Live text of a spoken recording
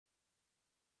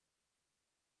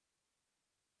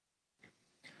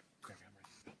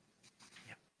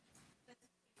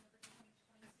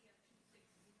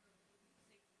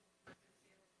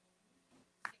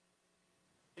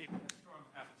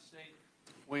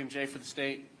William J. for the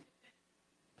state.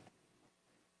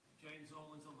 James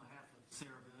Owens on behalf of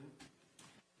Sarah Boone.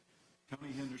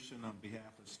 Tony Henderson on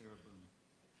behalf of Sarah Boone.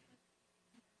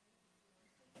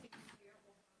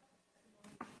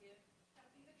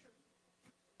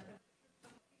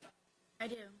 I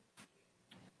do.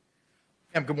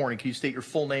 Ma'am, good morning. Can you state your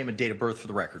full name and date of birth for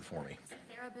the record for me?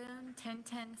 Sarah Boone, 10-10-7-7.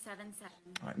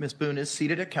 All right, Ms. Boone is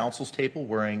seated at counsel's table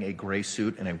wearing a gray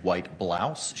suit and a white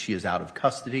blouse. She is out of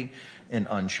custody and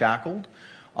unshackled.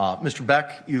 Mr.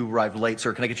 Beck, you arrived late,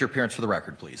 sir. Can I get your appearance for the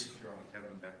record, please?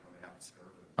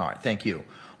 All right, thank you.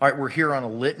 All right, we're here on a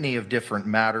litany of different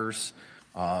matters,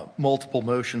 multiple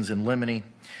motions in limine.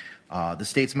 The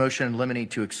state's motion in limine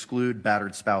to exclude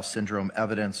battered spouse syndrome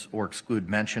evidence or exclude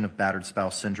mention of battered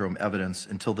spouse syndrome evidence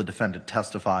until the defendant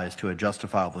testifies to a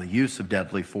justifiable use of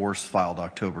deadly force, filed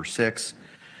October 6.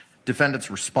 Defendant's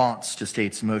response to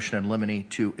state's motion in limine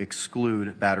to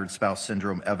exclude battered spouse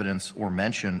syndrome evidence or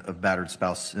mention of battered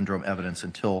spouse syndrome evidence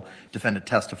until defendant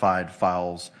testified,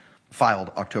 filed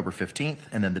October 15th,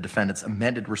 and then the defendant's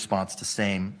amended response to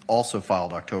same, also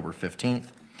filed October 15th.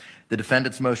 The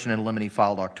defendant's motion in limine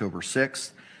filed October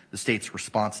 6th. The state's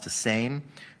response to same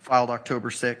filed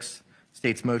October 6th.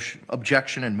 State's motion,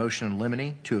 objection and motion in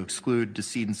limine to exclude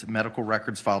decedent's medical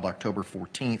records filed October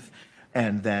 14th.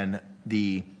 And then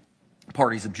the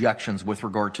parties' objections with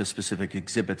regard to specific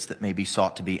exhibits that may be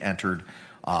sought to be entered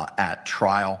at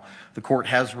trial. The court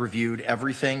has reviewed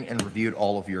everything and reviewed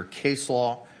all of your case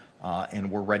law, and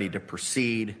we're ready to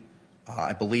proceed.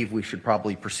 I believe we should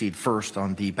probably proceed first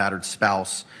on the battered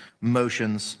spouse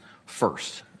motions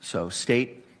first. So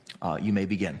state, you may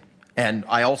begin. And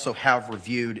I also have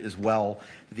reviewed as well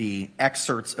the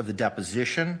excerpts of the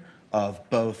deposition of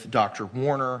both Dr.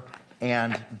 Warner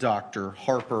and Dr.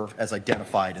 Harper as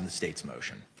identified in the state's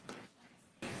motion.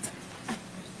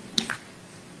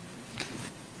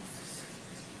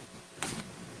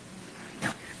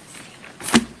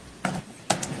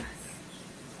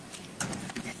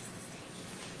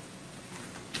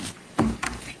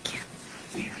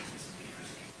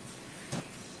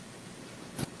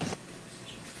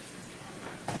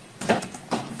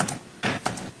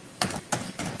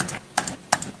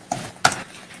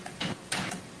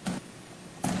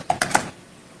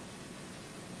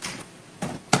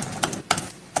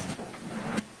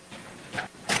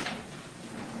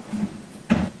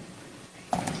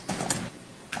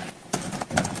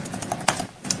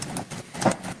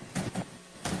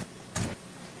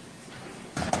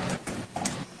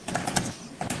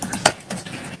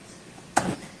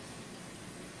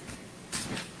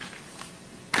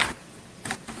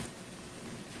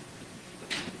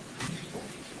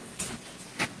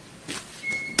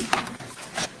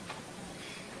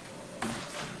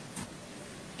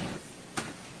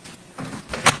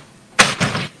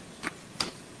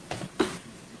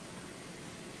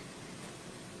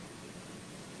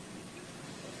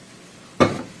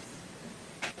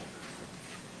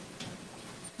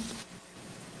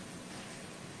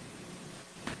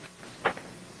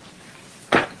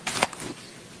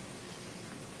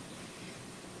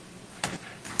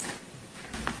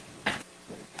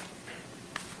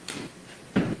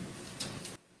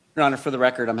 Your Honor, for the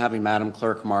record, I'm having Madam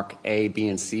Clerk mark A, B,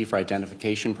 and C for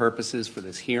identification purposes for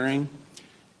this hearing.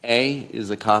 A is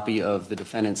a copy of the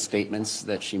defendant's statements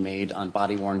that she made on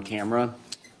body-worn camera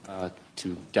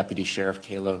to Deputy Sheriff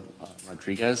Kayla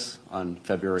Rodriguez on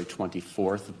February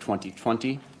 24th of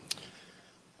 2020,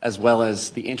 as well as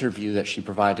the interview that she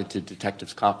provided to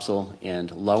Detectives Kopsel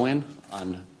and Lowen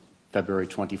on February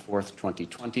 24th,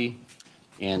 2020,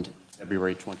 and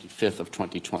February 25th of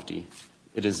 2020.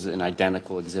 It is an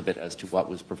identical exhibit as to what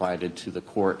was provided to the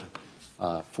court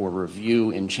for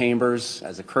review in chambers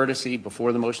as a courtesy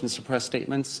before the motion to suppress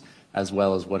statements, as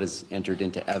well as what is entered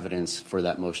into evidence for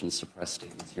that motion to suppress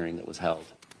statements hearing that was held.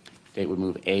 State would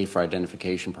move A for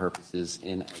identification purposes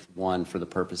in as one for the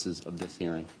purposes of this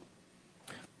hearing.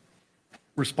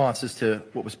 Responses to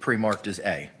what was pre-marked as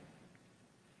A.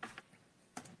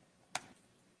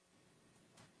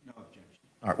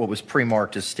 All right, what was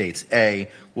pre-marked as states A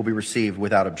will be received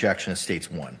without objection as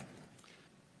states 1.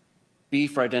 B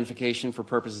for identification for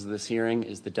purposes of this hearing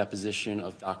is the deposition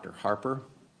of Dr. Harper.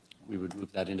 We would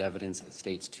move that into evidence as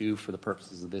states 2 for the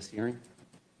purposes of this hearing.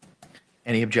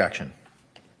 Any objection?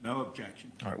 No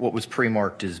objection. All right, what was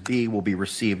pre-marked as B will be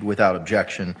received without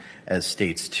objection as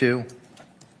states 2.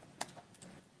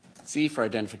 C for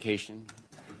identification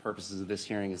for purposes of this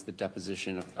hearing is the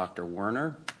deposition of Dr.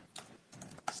 Werner.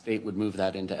 State would move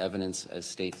that into evidence as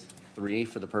state 3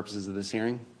 for the purposes of this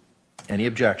hearing. Any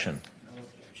objection? No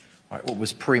objection. All right, what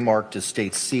was pre-marked as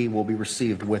state C will be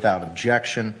received without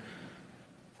objection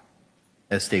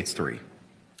as states 3.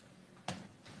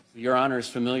 Your Honor is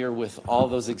familiar with all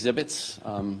those exhibits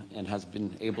and has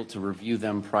been able to review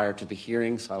them prior to the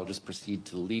hearing, so I will just proceed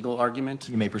to the legal argument.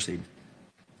 You may proceed.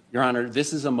 Your Honor,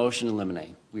 this is a motion in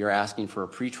limine. We are asking for a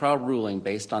pretrial ruling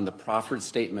based on the proffered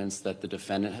statements that the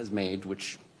defendant has made,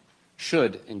 which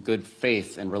should, in good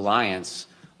faith and reliance,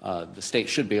 the state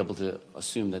should be able to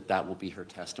assume that that will be her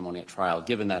testimony at trial,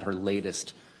 given that her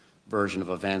latest version of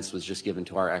events was just given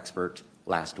to our expert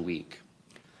last week.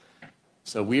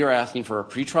 So we are asking for a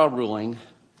pretrial ruling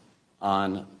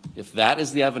on if that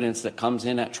is the evidence that comes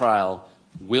in at trial,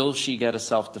 will she get a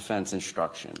self-defense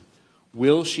instruction?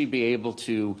 Will she be able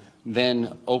to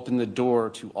then open the door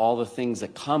to all the things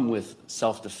that come with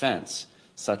self-defense,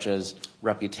 such as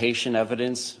reputation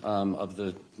evidence of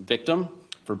the victim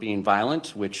for being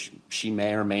violent, which she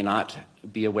may or may not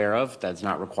be aware of, that's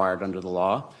not required under the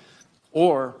law,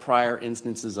 or prior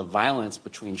instances of violence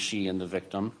between she and the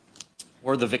victim,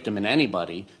 or the victim and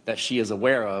anybody that she is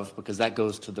aware of, because that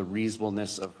goes to the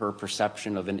reasonableness of her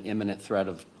perception of an imminent threat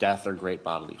of death or great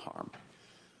bodily harm.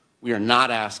 We are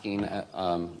not asking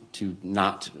to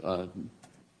not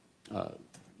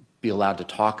be allowed to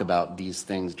talk about these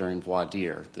things during voir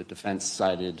dire. The defense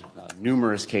cited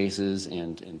numerous cases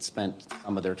and spent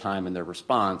some of their time in their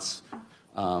response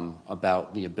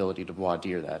about the ability to voir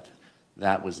dire.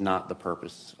 That was not the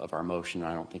purpose of our motion.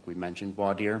 I don't think we mentioned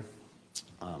voir dire.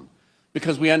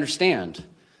 Because we understand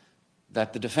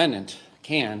that the defendant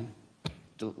can,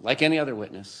 like any other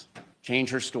witness,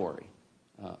 change her story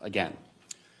again.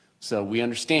 So we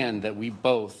understand that we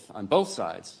both, on both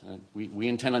sides, we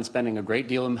intend on spending a great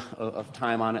deal of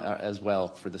time on it as well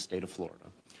for the state of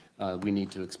Florida. We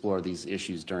need to explore these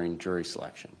issues during jury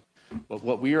selection. But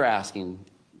what we are asking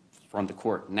from the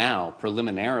court now,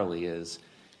 preliminarily, is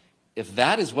if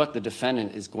that is what the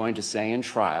defendant is going to say in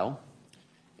trial,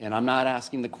 and I'm not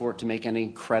asking the court to make any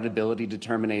credibility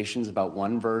determinations about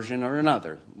one version or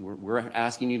another. We're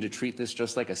asking you to treat this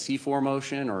just like a C4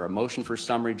 motion or a motion for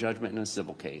summary judgment in a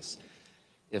civil case.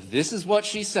 If this is what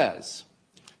she says,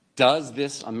 does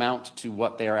this amount to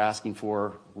what they are asking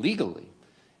for legally?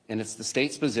 And it's the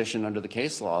state's position under the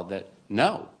case law that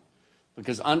no,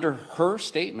 because under her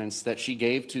statements that she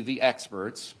gave to the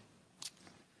experts,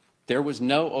 there was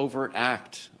no overt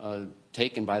act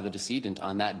taken by the decedent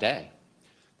on that day.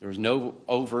 There was no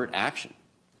overt action.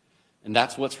 And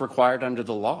that's what's required under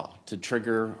the law to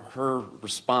trigger her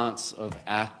response of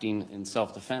acting in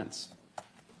self-defense.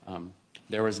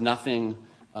 There was nothing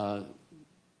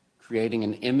creating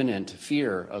an imminent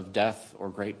fear of death or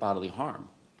great bodily harm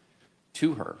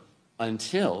to her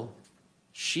until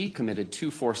she committed 2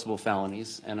 forcible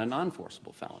felonies and a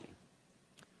non-forcible felony.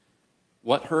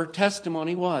 What her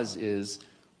testimony was is,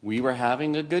 we were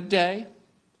having a good day.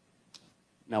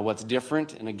 Now, what's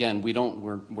different, and again,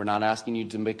 we're not asking you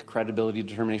to make a credibility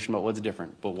determination about what's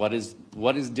different, but what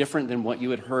is different than what you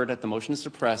had heard at the motion to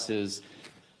suppress is,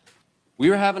 we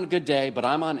were having a good day, but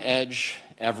I'm on edge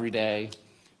every day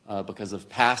because of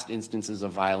past instances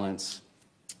of violence,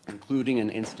 including an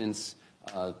instance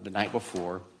the night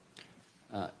before.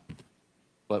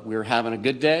 But we were having a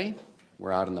good day.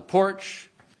 We're out on the porch.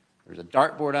 There's a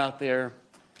dartboard out there.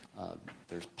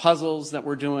 There's puzzles that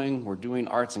we're doing. We're doing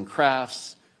arts and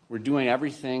crafts. We're doing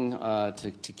everything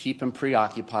to keep him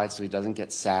preoccupied so he doesn't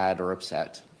get sad or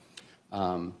upset.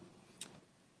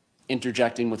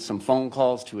 Interjecting with some phone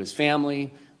calls to his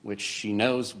family, which she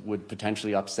knows would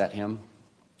potentially upset him,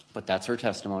 but that's her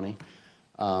testimony.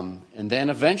 And then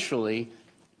eventually,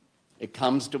 it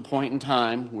comes to a point in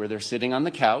time where they're sitting on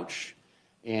the couch,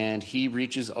 and he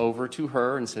reaches over to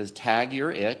her and says, "Tag,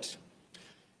 you're it."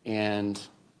 And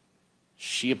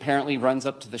she apparently runs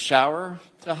up to the shower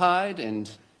to hide,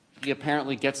 and he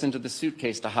apparently gets into the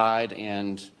suitcase to hide,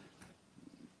 and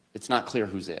it's not clear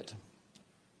who's it.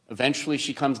 Eventually,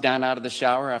 she comes down out of the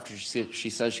shower after she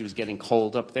says she was getting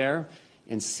cold up there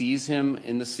and sees him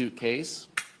in the suitcase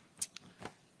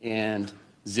and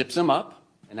zips him up.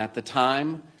 And at the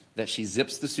time that she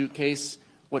zips the suitcase,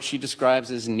 what she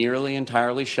describes as nearly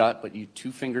entirely shut, but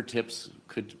 2 fingertips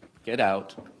could get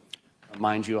out.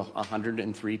 Mind you, a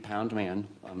 103-pound man,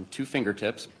 2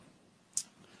 fingertips.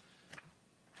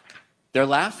 They're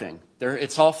laughing.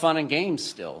 It's all fun and games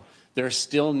still. There's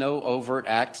still no overt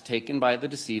act taken by the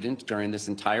decedent during this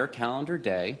entire calendar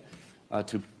day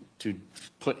to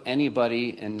put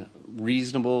anybody in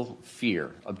reasonable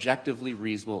fear, objectively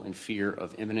reasonable in fear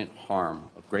of imminent harm,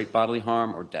 of great bodily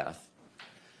harm or death.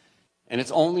 And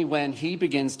it's only when he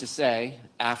begins to say,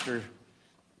 after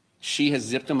she has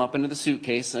zipped him up into the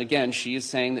suitcase, again, she is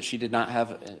saying that she did not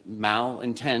have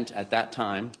malintent at that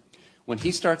time. When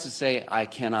he starts to say, "I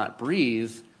cannot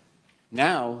breathe,"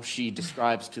 now she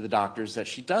describes to the doctors that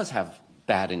she does have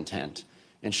bad intent.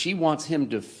 And she wants him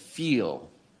to feel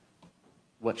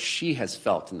what she has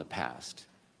felt in the past.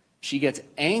 She gets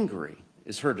angry,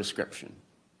 is her description.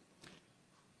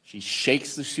 She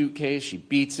shakes the suitcase, she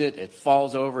beats it, it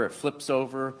falls over, it flips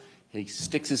over, he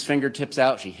sticks his fingertips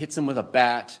out, she hits him with a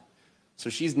bat. So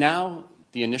she's now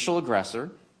the initial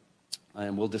aggressor,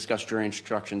 and we'll discuss jury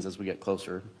instructions as we get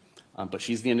closer, but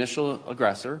she's the initial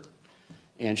aggressor,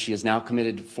 and she has now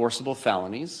committed forcible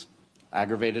felonies,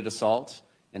 aggravated assault,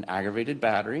 and aggravated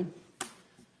battery,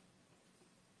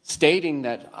 stating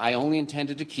that I only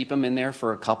intended to keep him in there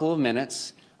for a couple of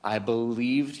minutes. I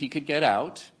believed he could get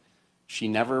out. She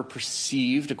never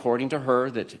perceived, according to her,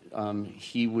 that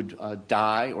he would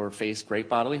die or face great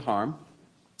bodily harm.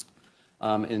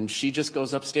 And she just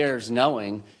goes upstairs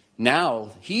knowing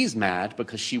now he's mad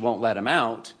because she won't let him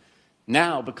out.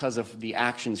 Now, because of the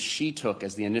actions she took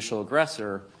as the initial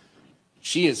aggressor,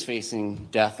 she is facing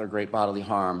death or great bodily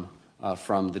harm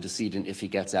from the decedent if he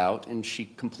gets out, and she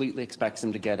completely expects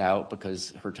him to get out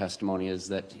because her testimony is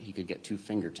that he could get 2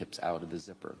 fingertips out of the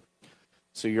zipper.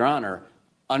 So, Your Honor,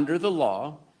 under the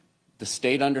law, the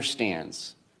state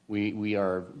understands. We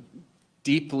are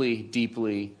deeply,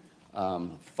 deeply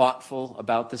thoughtful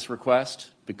about this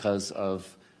request because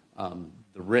of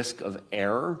the risk of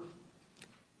error,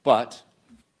 but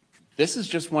this is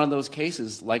just one of those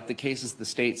cases, like the cases the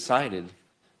state cited.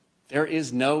 There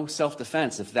is no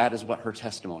self-defense if that is what her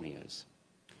testimony is.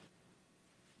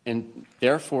 And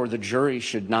therefore, the jury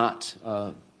should not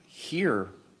hear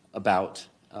about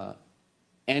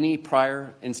any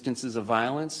prior instances of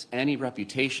violence, any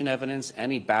reputation evidence,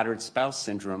 any battered spouse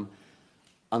syndrome,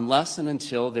 unless and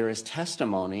until there is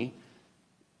testimony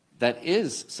that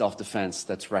is self-defense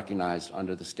that's recognized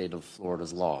under the state of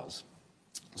Florida's laws.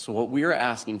 So what we are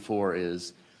asking for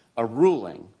is a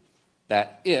ruling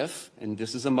that if, and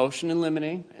this is a motion in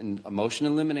limine, and a motion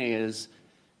in limine is,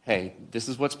 hey, this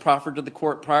is what's proffered to the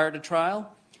court prior to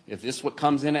trial. If this is what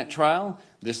comes in at trial,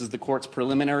 this is the court's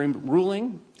preliminary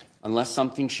ruling, unless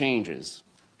something changes.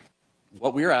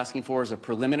 What we are asking for is a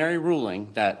preliminary ruling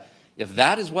that if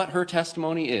that is what her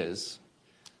testimony is,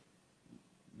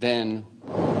 then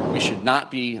we should not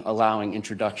be allowing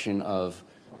introduction of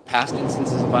past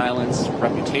instances of violence,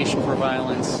 reputation for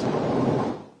violence.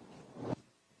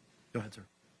 Go ahead, sir.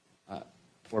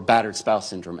 Or battered spouse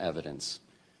syndrome evidence.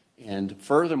 And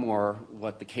furthermore,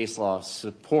 what the case law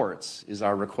supports is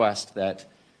our request that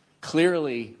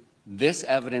clearly this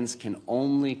evidence can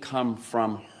only come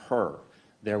from her.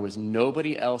 There was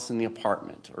nobody else in the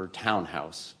apartment or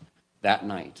townhouse that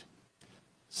night.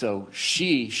 So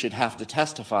she should have to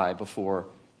testify before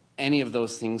any of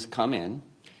those things come in,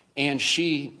 and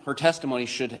her testimony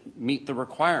should meet the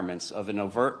requirements of an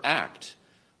overt act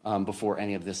before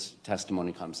any of this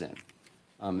testimony comes in.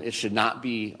 It should not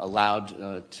be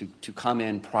allowed to come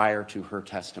in prior to her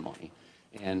testimony.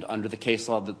 And under the case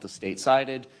law that the state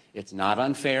cited, it's not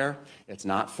unfair. It's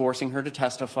not forcing her to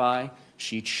testify.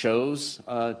 She chose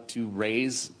to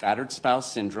raise battered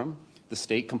spouse syndrome. The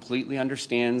state completely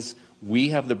understands we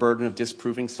have the burden of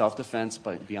disproving self-defense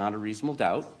beyond a reasonable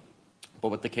doubt. But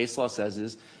what the case law says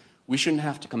is we shouldn't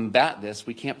have to combat this.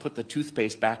 We can't put the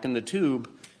toothpaste back in the tube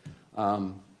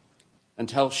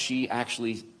until she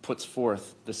actually puts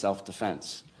forth the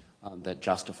self-defense that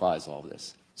justifies all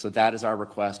this. So that is our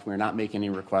request. We're not making any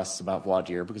requests about voir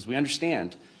dire because we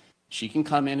understand she can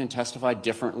come in and testify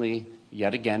differently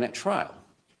yet again at trial.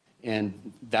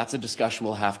 And that's a discussion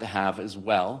we'll have to have as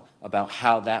well about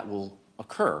how that will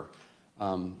occur.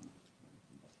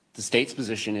 The state's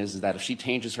position is that if she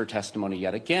changes her testimony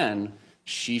yet again,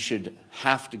 she should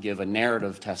have to give a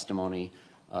narrative testimony.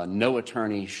 No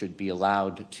attorney should be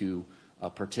allowed to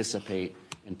participate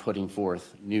in putting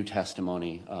forth new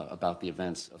testimony about the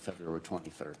events of February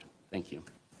 23rd. Thank you.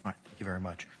 All right, thank you very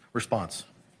much. Response.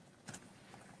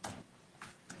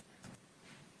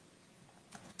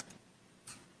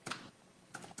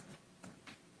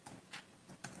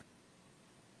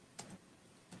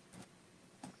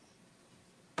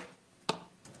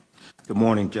 Good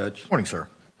morning, Judge. Morning, sir.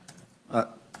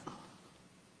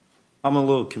 I'm a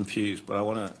little confused, but I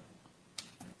want to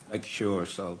make sure,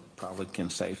 so probably can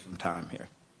save some time here.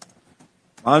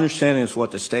 My understanding is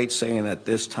what the state's saying at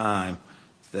this time,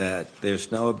 that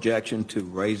there's no objection to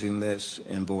raising this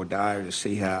in voir dire to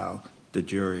see how the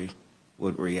jury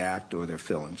would react or their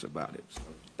feelings about it. So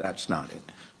that's not it.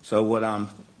 So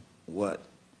what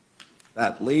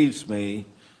that leaves me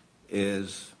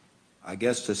is, I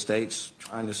guess the state's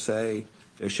trying to say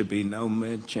there should be no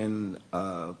mention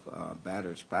of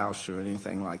battered spouse or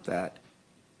anything like that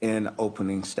in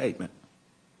opening statement.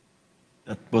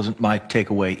 That wasn't my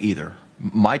takeaway either.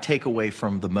 My takeaway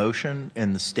from the motion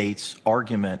and the state's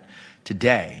argument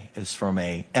today is from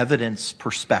a evidence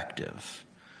perspective,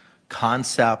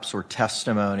 concepts or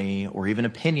testimony or even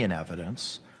opinion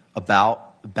evidence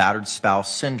about battered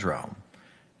spouse syndrome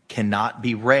cannot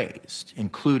be raised,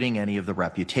 including any of the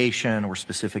reputation or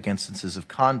specific instances of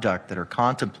conduct that are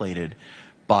contemplated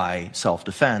by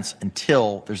self-defense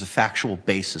until there's a factual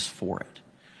basis for it.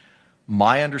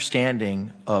 My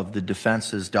understanding of the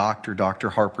defense's Dr.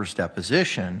 Harper's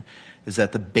deposition is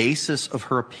that the basis of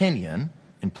her opinion,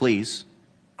 and please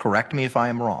correct me if I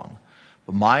am wrong,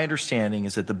 but my understanding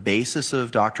is that the basis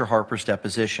of Dr. Harper's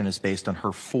deposition is based on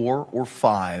her 4 or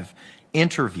 5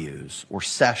 interviews or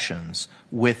sessions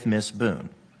with Ms. Boone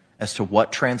as to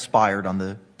what transpired on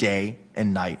the day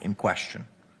and night in question.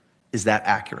 Is that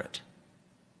accurate?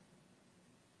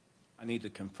 I need to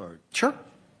confer. Sure.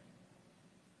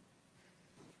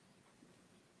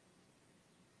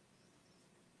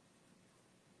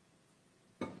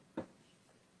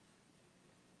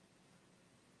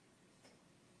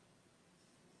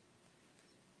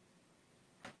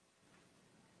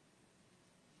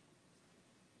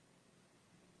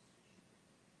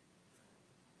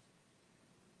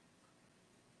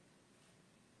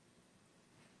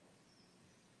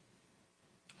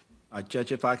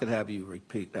 Judge, if I could have you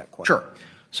repeat that question. Sure.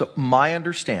 So my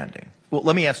understanding, well,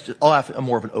 let me ask, I'll have a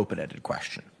more of an open-ended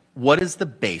question. What is the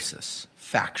basis,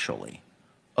 factually,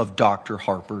 of Dr.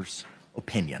 Harper's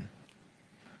opinion?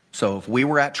 So if we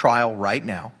were at trial right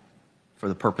now, for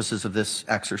the purposes of this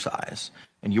exercise,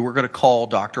 and you were going to call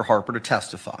Dr. Harper to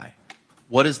testify,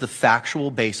 what is the factual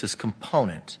basis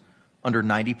component under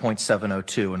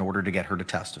 90.702 in order to get her to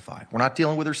testify? We're not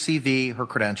dealing with her CV, her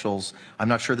credentials. I'm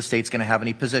not sure the state's going to have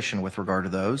any position with regard to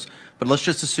those, but let's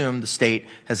just assume the state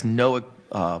has no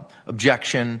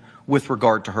objection with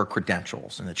regard to her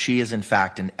credentials and that she is in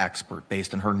fact an expert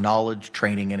based on her knowledge,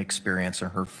 training, and experience in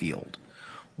her field.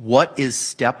 What is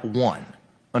step 1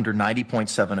 under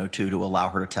 90.702 to allow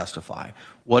her to testify?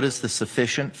 What is the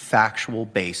sufficient factual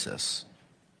basis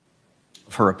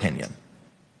of her opinion?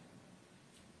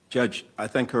 Judge, I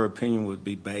think her opinion would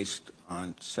be based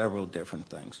on several different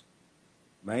things.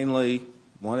 Mainly,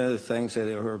 one of the things that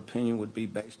her opinion would be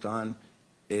based on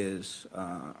is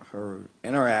her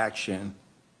interaction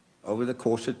over the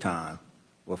course of time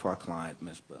with our client,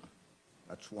 Ms. Boone.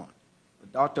 That's one.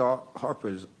 But Dr. Harper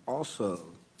has also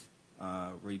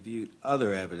reviewed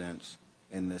other evidence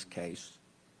in this case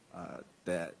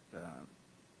that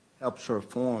helps her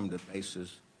form the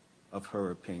basis of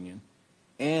her opinion,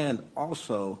 and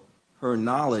also her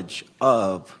knowledge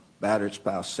of battered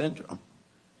spouse syndrome.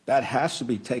 That has to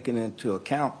be taken into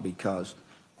account because,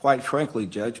 quite frankly,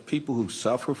 Judge, people who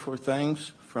suffer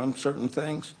from certain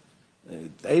things,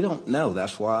 they don't know.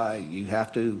 That's why you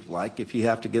have to, like if you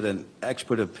have to get an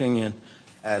expert opinion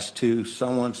as to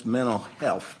someone's mental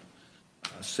health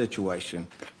situation.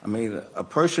 I mean, a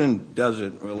person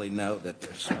doesn't really know that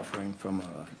they're suffering from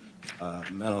a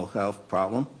mental health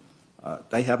problem.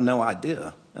 They have no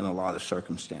idea in a lot of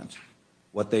circumstances.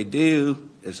 What they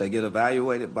do is they get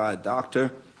evaluated by a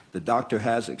doctor. The doctor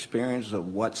has experience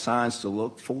of what signs to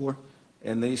look for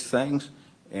in these things,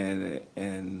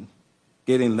 and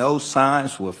getting those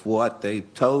signs with what they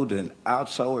told in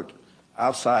outside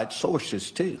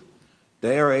sources too.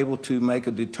 They are able to make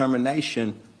a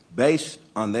determination based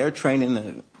on their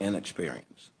training and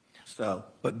experience. So,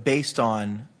 but based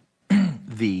on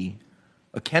the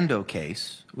Akendo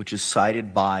case, which is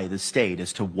cited by the state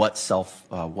as to what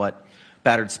what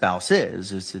battered spouse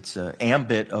is it's an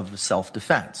ambit of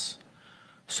self-defense.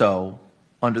 So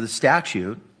under the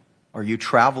statute, are you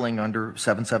traveling under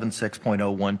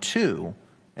 776.012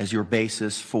 as your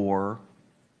basis for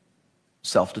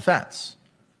self-defense?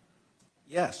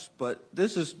 yes, but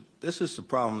this is the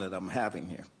problem that I'm having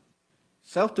here.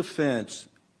 Self-defense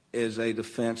is a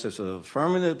defense, it's an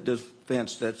affirmative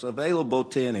defense that's available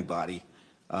to anybody.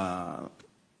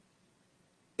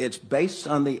 It's based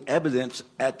on the evidence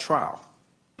at trial.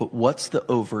 But what's the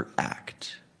overt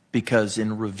act? Because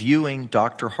in reviewing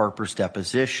Dr. Harper's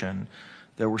deposition,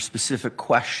 there were specific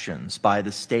questions by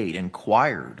the state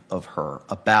inquired of her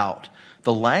about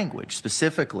the language,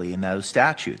 specifically in those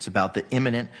statutes, about the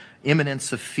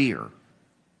imminence of fear.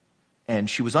 And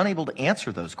she was unable to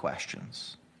answer those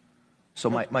questions.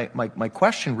 So my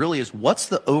question really is, what's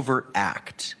the overt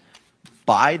act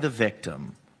by the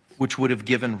victim which would have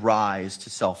given rise to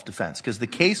self-defense? Because the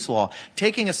case law,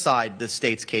 taking aside the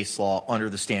state's case law under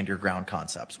the stand your ground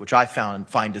concepts, which I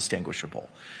find distinguishable,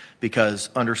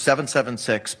 because under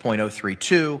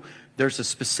 776.032, there's a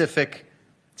specific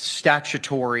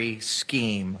statutory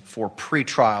scheme for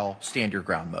pretrial stand your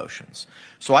ground motions.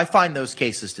 So I find those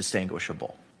cases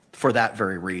distinguishable for that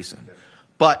very reason.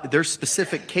 But there's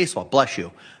specific case law, bless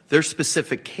you, there's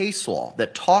specific case law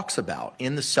that talks about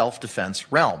in the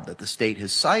self-defense realm that the state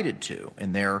has cited to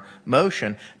in their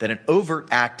motion that an overt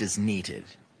act is needed.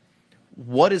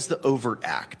 What is the overt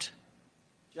act?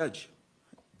 Judge,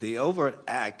 the overt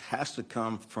act has to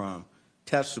come from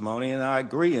testimony, and I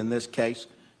agree in this case,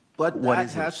 but that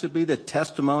has to be the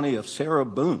testimony of Sarah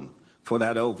Boone for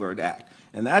that overt act.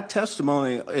 And that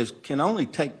testimony can only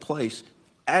take place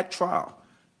at trial.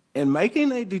 In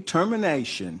making a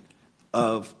determination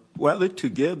of whether to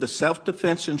give the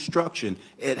self-defense instruction,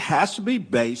 it has to be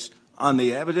based on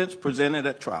the evidence presented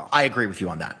at trial. I agree with you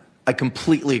on that. I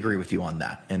completely agree with you on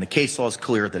that. And the case law is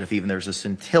clear that if even there's a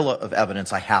scintilla of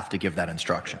evidence, I have to give that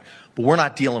instruction. But we're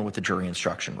not dealing with the jury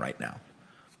instruction right now.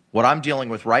 What I'm dealing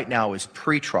with right now is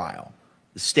pretrial.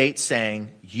 The state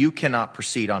saying you cannot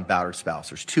proceed on battered spouse.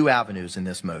 There's two avenues in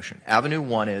this motion. Avenue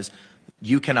one is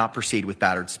you cannot proceed with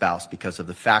battered spouse because of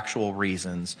the factual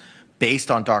reasons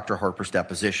based on Dr. Harper's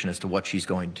deposition as to what she's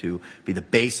going to be the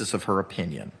basis of her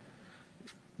opinion.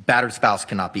 Battered spouse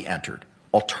cannot be entered.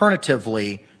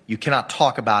 Alternatively, you cannot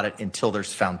talk about it until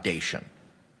there's foundation.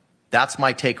 That's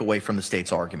my takeaway from the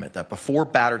state's argument, that before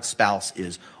battered spouse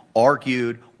is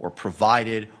argued or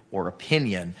provided or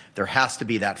opinion, there has to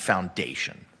be that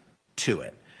foundation to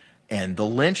it. And the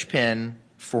linchpin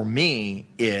for me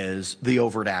is the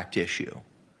overt act issue.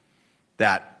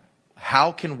 That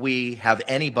how can we have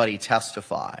anybody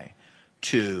testify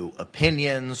to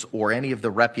opinions or any of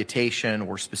the reputation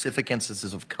or specific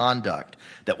instances of conduct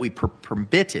that we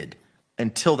permitted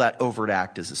until that overt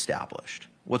act is established?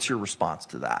 What's your response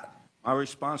to that? My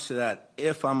response to that,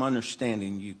 if I'm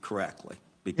understanding you correctly.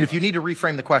 Because, if you need to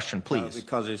reframe the question, please.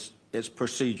 Because it's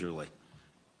procedurally.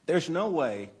 There's no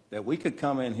way that we could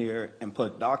come in here and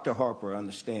put Dr. Harper on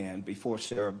the stand before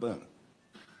Sarah Boone.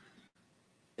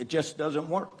 It just doesn't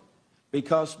work.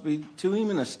 Because to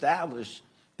even establish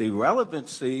the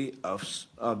relevancy of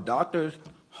Dr.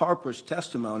 Harper's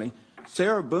testimony,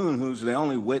 Sarah Boone, who's the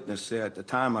only witness there at the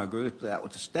time, I agree with that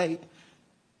with the state,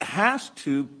 has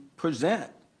to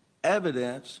present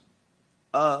evidence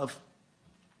of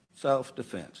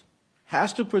self-defense,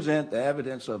 has to present the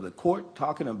evidence of the court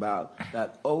talking about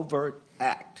that overt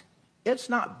act. It's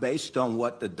not based on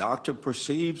what the doctor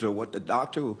perceives or what the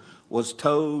doctor was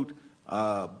told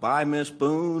by Ms.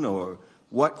 Boone or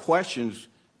what questions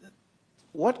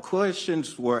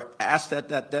were asked at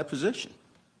that deposition.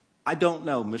 I don't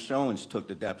know. Mr. Owens took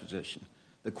the deposition.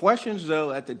 The questions,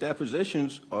 though, at the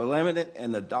depositions are limited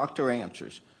and the doctor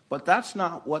answers. But that's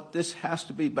not what this has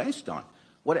to be based on.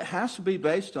 What it has to be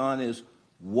based on is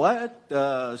what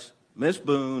does Ms.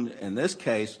 Boone, in this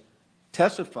case,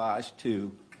 testifies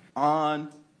to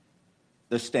on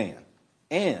the stand.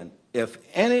 And if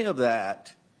any of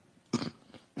that,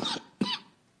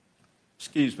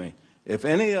 excuse me, if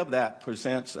any of that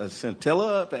presents a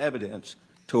scintilla of evidence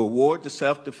to award the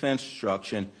self-defense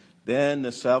instruction, then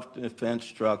the self-defense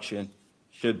instruction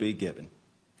should be given.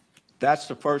 That's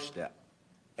the first step.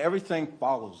 Everything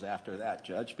follows after that,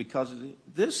 Judge, because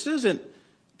this isn't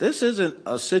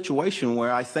a situation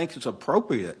where I think it's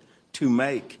appropriate to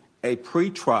make a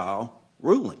pretrial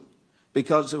ruling,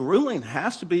 because the ruling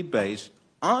has to be based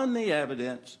on the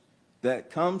evidence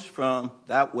that comes from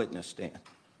that witness stand.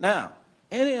 Now,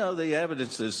 any of the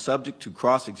evidence is subject to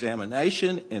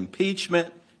cross-examination,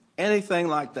 impeachment, anything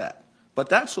like that. But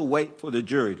that's a wait for the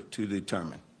jury to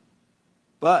determine.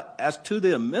 But as to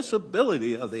the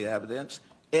admissibility of the evidence,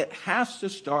 it has to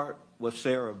start with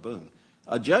Sarah Boone.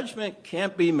 A judgment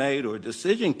can't be made or a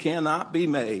decision cannot be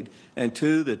made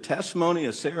until the testimony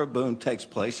of Sarah Boone takes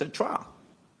place at trial.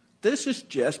 This is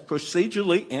just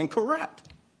procedurally incorrect.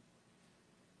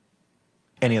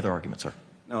 Any other arguments, sir?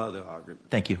 No other argument.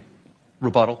 Thank you.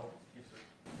 Rebuttal?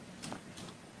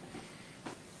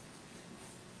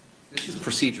 This is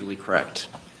procedurally correct.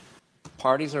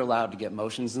 Parties are allowed to get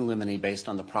motions in limine based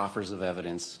on the proffers of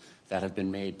evidence that have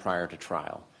been made prior to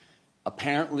trial.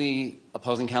 Apparently,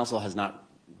 opposing counsel has not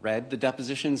read the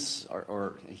depositions,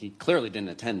 or he clearly didn't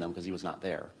attend them because he was not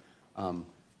there.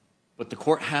 But the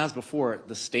court has before it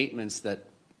the statements that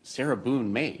Sarah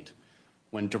Boone made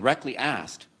when directly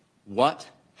asked, what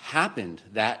happened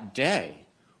that day?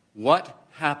 What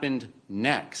happened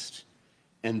next?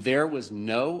 And there was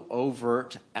no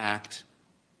overt act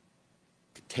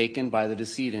taken by the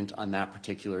decedent on that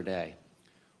particular day.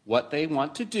 What they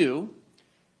want to do,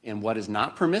 and what is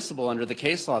not permissible under the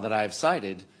case law that I have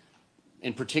cited,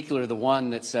 in particular the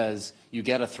one that says you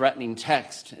get a threatening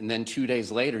text and then 2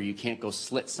 days later you can't go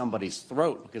slit somebody's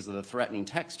throat because of the threatening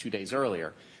text 2 days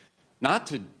earlier. Not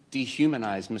to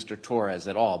dehumanize Mr. Torres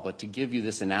at all, but to give you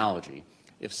this analogy.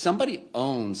 If somebody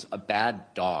owns a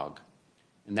bad dog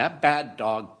and that bad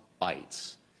dog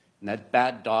bites and that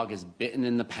bad dog is bitten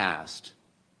in the past,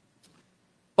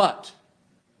 but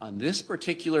on this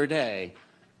particular day,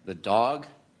 the dog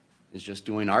is just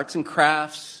doing arts and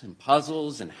crafts and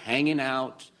puzzles and hanging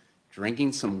out,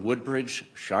 drinking some Woodbridge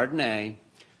Chardonnay,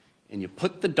 and you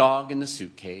put the dog in the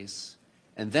suitcase,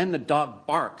 and then the dog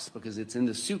barks because it's in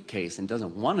the suitcase and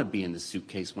doesn't want to be in the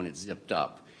suitcase when it's zipped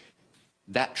up.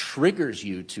 That triggers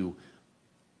you to,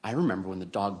 I remember when the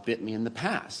dog bit me in the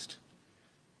past.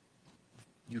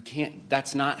 You can't,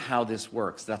 that's not how this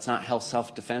works. That's not how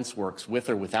self-defense works with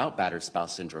or without battered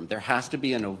spouse syndrome. There has to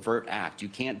be an overt act. You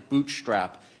can't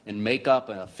bootstrap and make up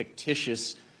a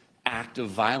fictitious act of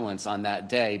violence on that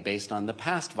day based on the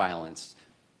past violence.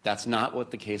 That's not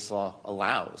what the case law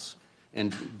allows.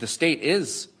 And the state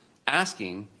is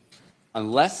asking,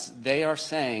 unless they are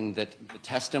saying that the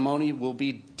testimony will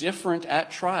be different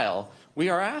at trial, we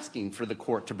are asking for the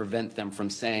court to prevent them from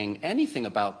saying anything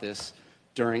about this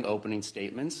during opening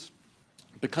statements,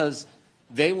 because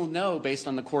they will know, based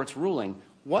on the court's ruling,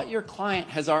 what your client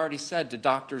has already said to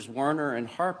Doctors Werner and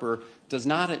Harper does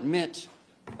not admit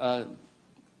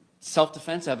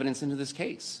self-defense evidence into this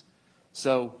case.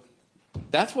 So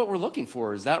that's what we're looking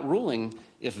for, is that ruling.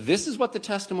 If this is what the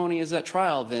testimony is at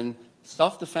trial, then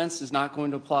self-defense is not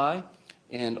going to apply,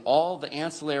 and all the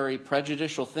ancillary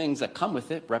prejudicial things that come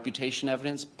with it, reputation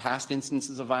evidence, past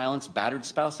instances of violence, battered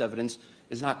spouse evidence,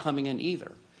 is not coming in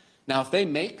either. Now, if they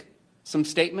make some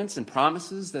statements and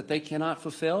promises that they cannot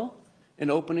fulfill in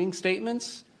opening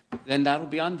statements, then that'll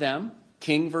be on them.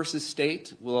 King versus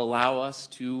State will allow us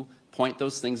to point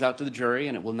those things out to the jury,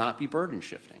 and it will not be burden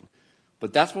shifting.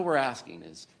 But that's what we're asking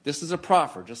is, this is a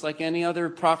proffer, just like any other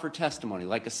proffer testimony,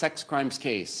 like a sex crimes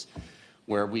case,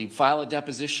 where we file a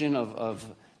deposition of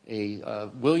a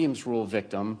Williams Rule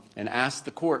victim and ask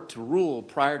the court to rule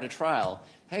prior to trial,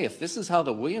 hey, if this is how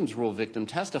the Williams Rule victim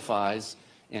testifies,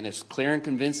 and it's clear and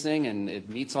convincing and it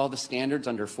meets all the standards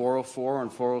under 404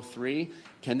 and 403,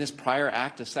 can this prior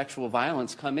act of sexual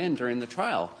violence come in during the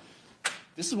trial?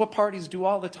 This is what parties do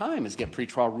all the time, is get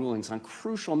pretrial rulings on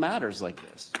crucial matters like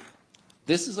this.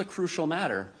 This is a crucial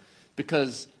matter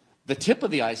because the tip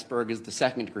of the iceberg is the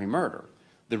second-degree murder.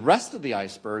 The rest of the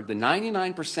iceberg, the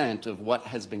 99% of what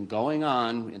has been going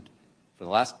on for the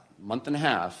last month and a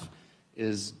half,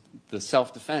 is the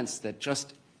self-defense that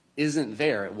just isn't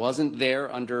there. It wasn't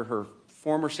there under her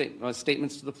former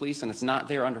statements to the police, and it's not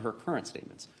there under her current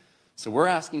statements. So we're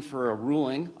asking for a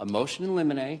ruling, a motion in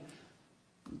limine,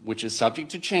 which is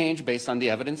subject to change based on the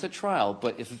evidence at trial.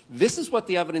 But if this is what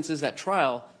the evidence is at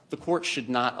trial, the court should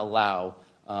not allow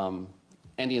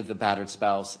any of the battered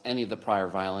spouse, any of the prior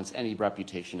violence, any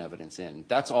reputation evidence in.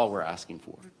 That's all we're asking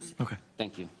for. Okay.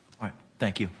 Thank you. All right.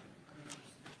 Thank you.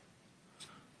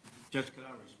 Judge, could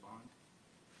I respond?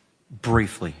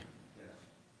 Briefly.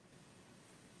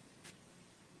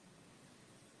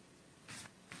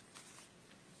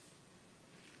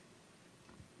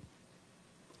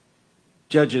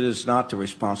 Judge, it is not the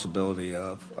responsibility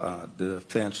of the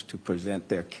defense to present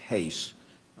their case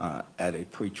at a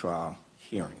pretrial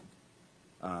hearing.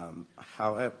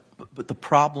 However, But the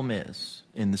problem is,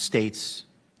 in the state's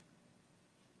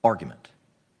argument,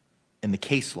 in the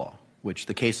case law, which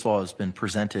the case law has been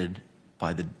presented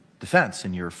by the defense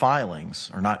in your filings,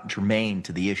 are not germane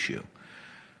to the issue.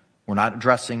 We're not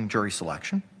addressing jury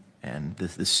selection and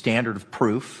the standard of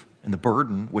proof and the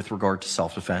burden with regard to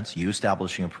self-defense, you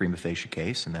establishing a prima facie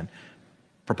case, and then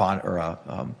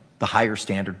the higher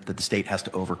standard that the state has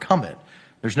to overcome it.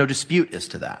 There's no dispute as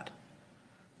to that.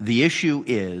 The issue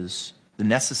is the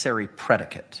necessary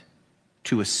predicate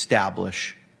to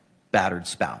establish battered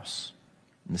spouse.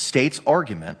 And the state's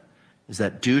argument is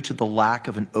that due to the lack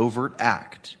of an overt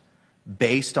act,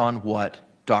 based on what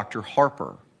Dr.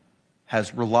 Harper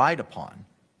has relied upon,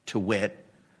 to wit,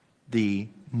 the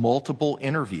multiple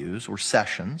interviews or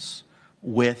sessions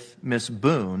with Ms.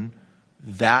 Boone,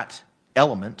 that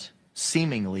element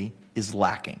seemingly is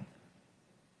lacking.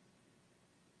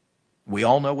 We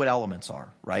all know what elements are,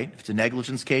 right? If it's a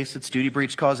negligence case, it's duty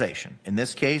breach causation. In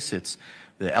this case, it's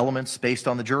the elements based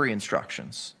on the jury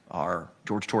instructions are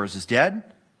George Torres is dead,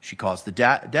 she caused the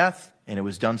death, and it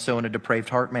was done so in a depraved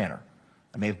heart manner.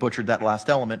 I may have butchered that last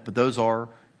element, but those are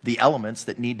the elements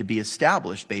that need to be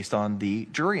established based on the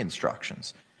jury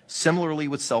instructions. Similarly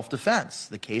with self-defense,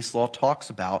 the case law talks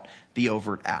about the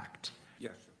overt act.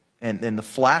 yes, sir. And then the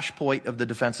flashpoint of the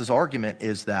defense's argument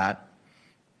is that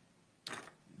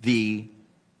the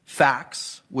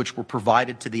facts which were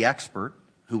provided to the expert,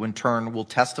 who in turn will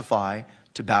testify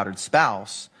to battered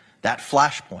spouse, that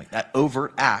flashpoint, that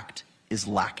overt act is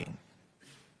lacking.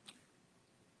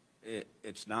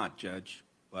 It's not, Judge,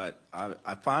 but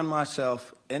I find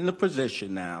myself in the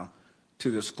position now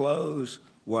to disclose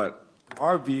what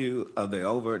our view of the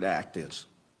overt act is.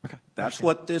 Okay. That's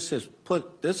what this is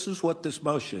what this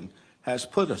motion has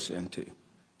put us into.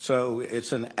 So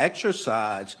it's an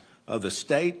exercise of the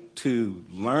state to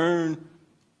learn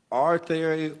our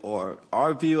theory or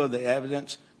our view of the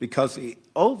evidence, because the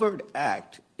overt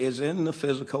act is in the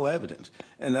physical evidence.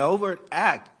 And the overt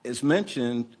act is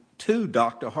mentioned to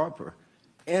Dr. Harper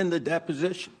in the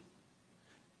deposition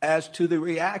as to the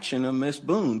reaction of Ms.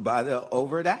 Boone by the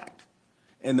overt act.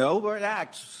 And the overt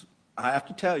acts, I have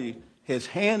to tell you, his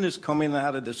hand is coming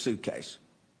out of the suitcase.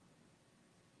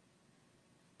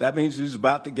 That means he's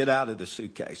about to get out of the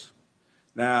suitcase.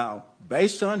 Now,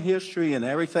 based on history and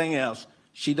everything else,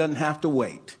 she doesn't have to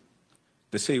wait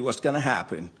to see what's going to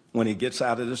happen when he gets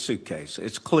out of the suitcase.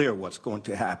 It's clear what's going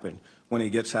to happen when he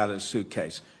gets out of the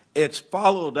suitcase. It's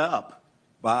followed up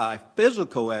by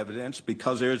physical evidence,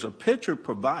 because there's a picture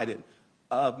provided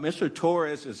of Mr.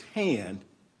 Torres' hand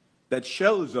that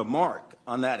shows a mark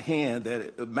on that hand that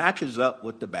it matches up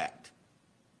with the bat.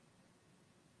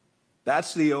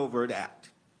 That's the overt act.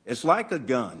 It's like a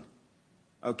gun,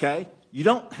 okay? You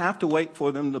don't have to wait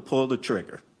for them to pull the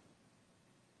trigger.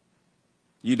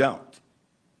 You don't.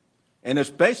 And it's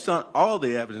based on all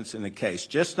the evidence in the case,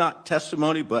 just not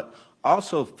testimony, but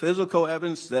also physical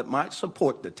evidence that might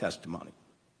support the testimony.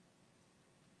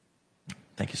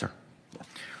 Thank you, sir.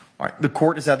 All right, the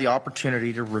court has had the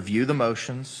opportunity to review the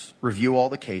motions, review all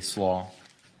the case law.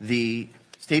 The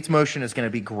state's motion is going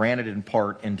to be granted in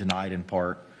part and denied in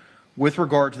part. With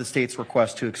regard to the state's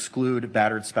request to exclude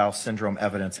battered spouse syndrome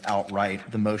evidence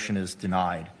outright, the motion is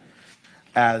denied.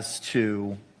 As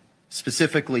to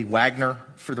specifically Wagner,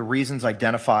 for the reasons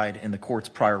identified in the court's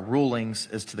prior rulings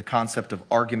as to the concept of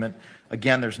argument,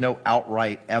 again, there's no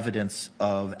outright evidence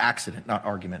of accident, not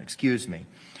argument, excuse me.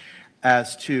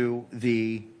 As to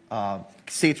the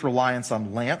state's reliance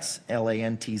on Lantz,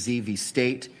 L-A-N-T-Z v.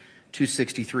 State,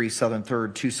 263 Southern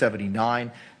 3rd,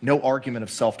 279, no argument of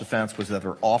self-defense was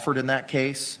ever offered in that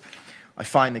case. I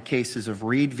find the cases of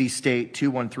Reed v. State,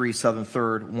 213 Southern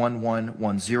 3rd,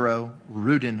 1110,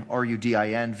 Rudin,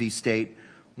 R-U-D-I-N v. State,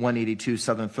 182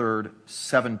 Southern 3rd,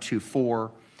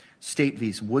 724, State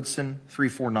v. Woodson,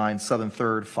 349 Southern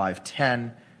 3rd,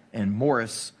 510, and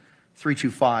Morris,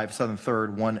 325 Southern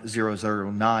 3rd,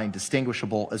 1009,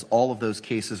 distinguishable as all of those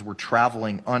cases were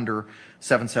traveling under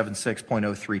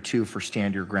 776.032 for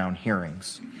stand your ground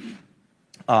hearings.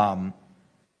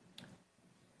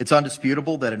 It's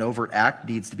undisputable that an overt act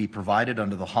needs to be provided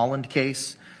under the Holland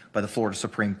case by the Florida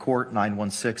Supreme Court,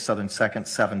 916 Southern 2nd,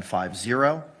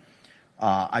 750.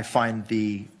 I find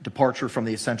the departure from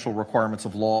the essential requirements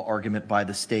of law argument by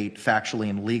the state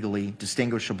factually and legally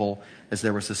distinguishable, as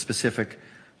there was a specific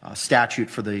statute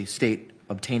for the state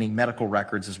obtaining medical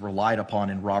records as relied upon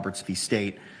in Roberts v.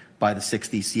 State by the 6th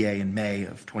ECA in May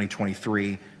of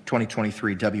 2023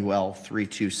 WL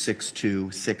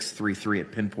 3262633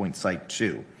 at Pinpoint Site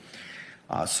 2.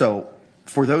 So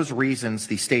for those reasons,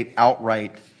 the state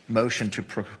outright motion to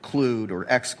preclude or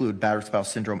exclude battered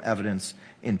spouse syndrome evidence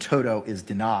in toto is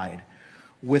denied.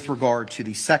 With regard to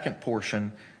the second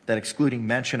portion, that excluding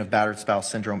mention of battered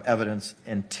spouse syndrome evidence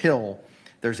until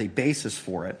there's a basis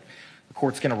for it, the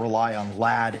court's going to rely on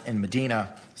Ladd and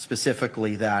Medina,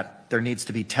 specifically that there needs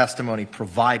to be testimony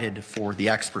provided for the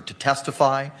expert to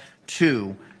testify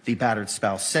to the battered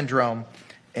spouse syndrome,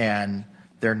 and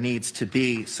there needs to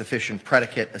be sufficient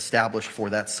predicate established for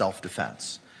that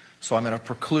self-defense. So I'm going to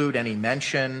preclude any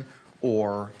mention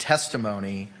or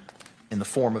testimony in the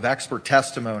form of expert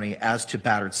testimony as to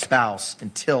battered spouse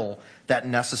until that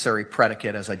necessary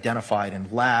predicate as identified in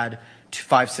Ladd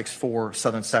 564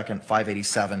 Southern 2nd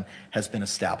 587 has been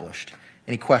established.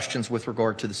 Any questions with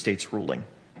regard to the state's ruling?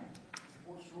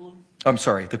 I'm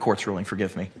sorry, the court's ruling,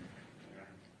 forgive me.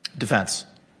 Defense.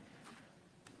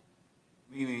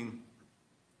 Meaning?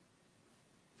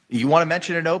 You want to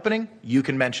mention an opening? You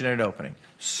can mention an opening.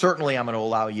 Certainly I'm going to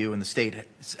allow you, and the state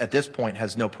at this point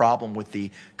has no problem with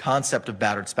the concept of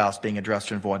battered spouse being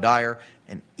addressed in voir dire,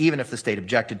 and even if the state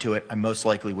objected to it, I most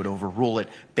likely would overrule it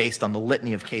based on the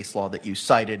litany of case law that you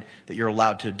cited, that you're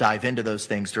allowed to dive into those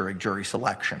things during jury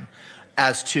selection.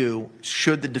 As to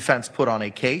should the defense put on a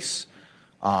case,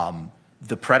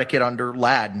 the predicate under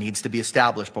Ladd needs to be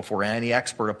established before any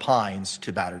expert opines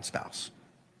to battered spouse.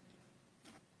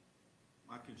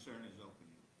 My concern is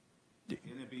opening.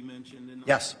 Can it be mentioned in the...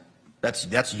 Yes,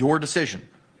 that's your decision.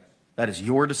 That is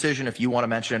your decision if you want to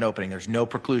mention an opening. There's no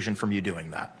preclusion from you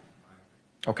doing that.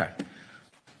 Okay.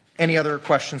 Any other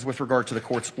questions with regard to the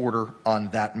court's order on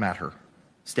that matter?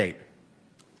 State.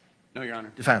 No, Your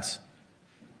Honor. Defense.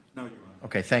 No, Your Honor.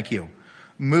 Okay, thank you.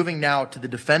 Moving now to the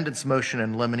defendant's motion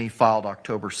in limine filed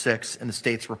October 6 and the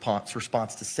state's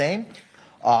response to same.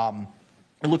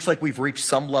 It looks like we've reached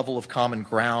some level of common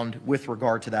ground with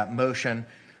regard to that motion.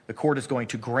 The court is going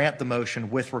to grant the motion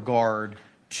with regard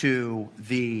to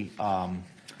the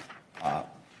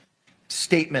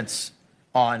statements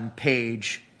on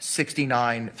page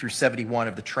 69 through 71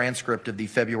 of the transcript of the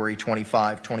February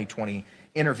 25, 2020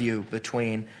 interview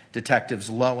between Detectives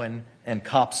Lowen and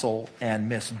Kopsel and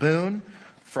Miss Boone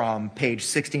from page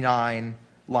 69,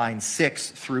 line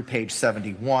 6 through page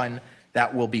 71.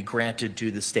 That will be granted to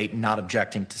the state not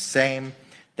objecting to same.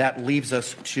 That leaves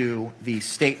us to the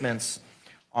statements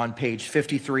on page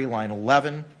 53, line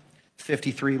 11,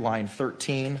 53, line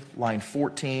 13, line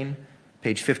 14,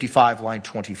 page 55, line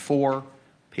 24,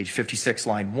 page 56,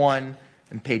 line 1,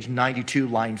 and page 92,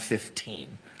 line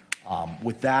 15.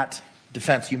 With that,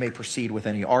 defense, you may proceed with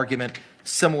any argument.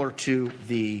 Similar to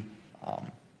the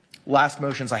last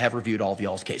motions, I have reviewed all of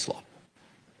y'all's case law.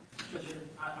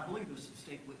 I believe there's some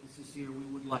state witnesses here. We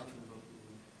would like to invoke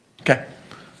the rule. Okay.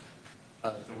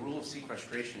 The rule of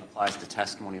sequestration applies to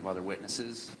testimony of other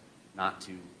witnesses, not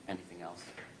to anything else.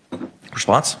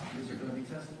 Response? Is there going to be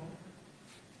testimony?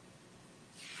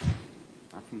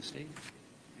 Not from the state.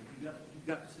 You've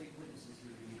got the state witnesses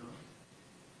here, do you know?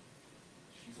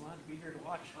 She's allowed to be here to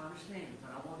watch. I understand,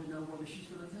 but I want to know whether she's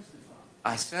going to testify.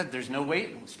 I said there's no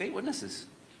state witnesses.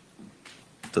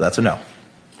 So that's a no.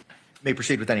 May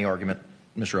proceed with any argument,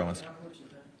 Mr. Owens.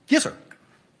 Yes, sir.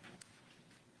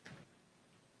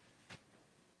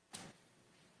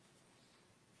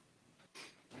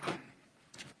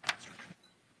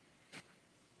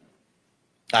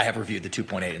 I have reviewed the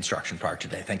 2.8 instruction prior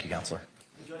today. Thank you, Counselor.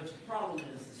 Judge, the problem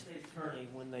is the state attorney,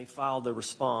 when they filed their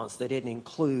response, they didn't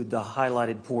include the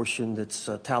highlighted portion that's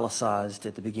italicized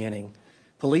at the beginning.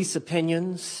 Police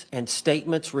opinions and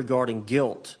statements regarding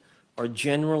guilt are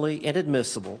generally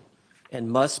inadmissible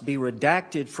and must be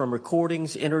redacted from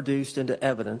recordings introduced into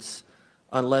evidence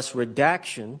unless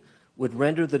redaction would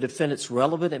render the defendant's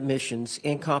relevant admissions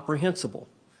incomprehensible.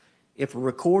 If a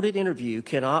recorded interview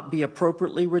cannot be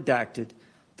appropriately redacted,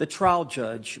 the trial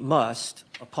judge must,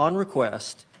 upon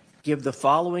request, give the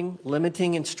following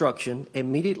limiting instruction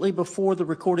immediately before the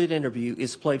recorded interview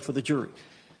is played for the jury.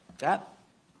 That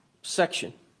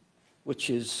section, which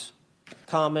is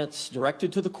comments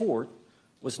directed to the court,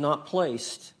 was not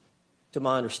placed, to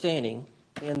my understanding,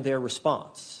 in their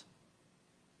response.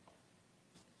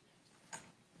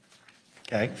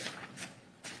 Okay.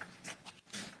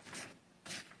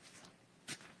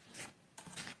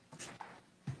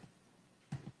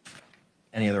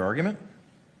 Any other argument?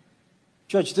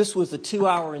 Judge, this was a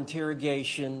 2-hour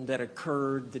interrogation that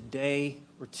occurred the day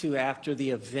or two after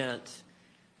the event.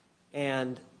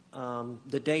 And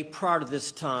the day prior to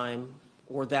this time,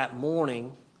 or that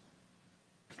morning,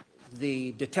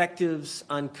 the detectives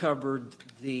uncovered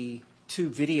the 2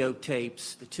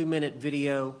 videotapes, the 2-minute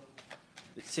video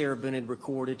that Sarah Boone had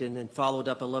recorded, and then followed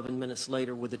up 11 minutes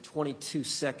later with a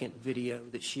 22-second video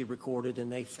that she had recorded and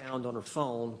they found on her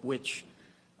phone, which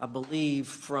I believe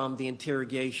from the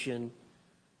interrogation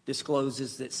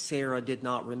discloses that Sarah did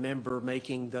not remember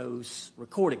making those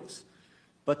recordings.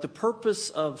 But the purpose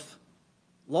of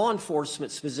law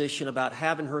enforcement's position about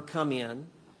having her come in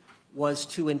was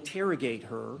to interrogate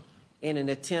her in an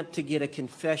attempt to get a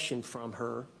confession from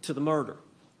her to the murder.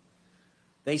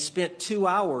 They spent 2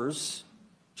 hours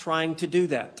trying to do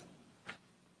that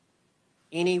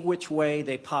any which way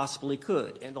they possibly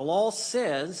could. And the law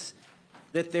says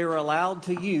that they're allowed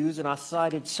to use, and I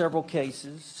cited several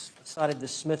cases. I cited the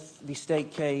Smith v.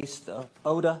 State case, the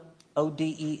ODEH,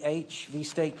 O-D-E-H v.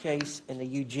 State case, and the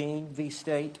Eugene v.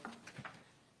 State.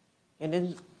 And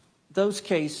in those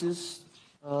cases,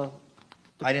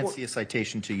 I didn't see a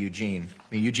citation to Eugene.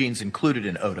 I mean, Eugene's included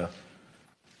in ODA,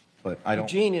 but I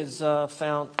don't. Eugene is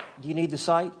found. Do you need the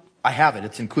cite? I have it.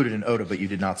 It's included in ODA, but you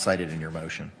did not cite it in your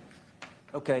motion.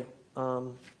 Okay.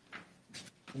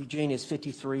 Eugene is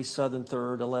 53 Southern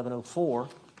 3rd, 1104.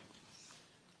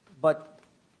 But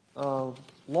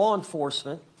law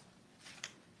enforcement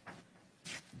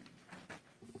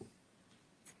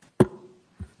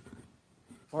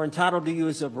are entitled to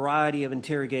use a variety of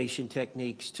interrogation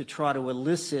techniques to try to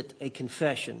elicit a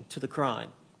confession to the crime.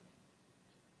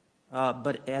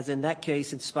 But as in that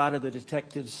case, in spite of the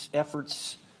detective's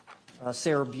efforts,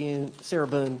 Sarah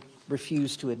Boone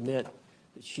refused to admit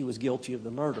that she was guilty of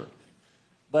the murder.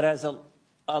 But as a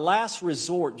a last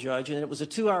resort, Judge, and it was a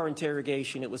 2-hour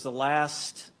interrogation. It was the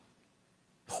last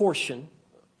portion,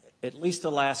 at least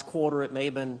the last quarter. It may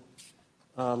have been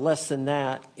less than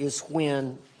that, is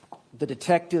when the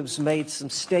detectives made some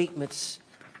statements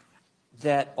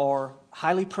that are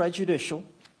highly prejudicial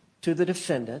to the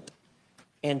defendant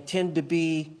and tend to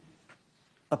be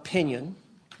opinion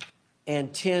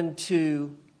and tend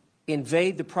to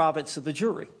invade the province of the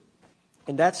jury.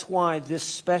 And that's why this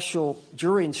special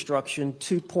jury instruction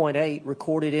 2.8,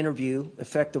 recorded interview,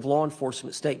 effective law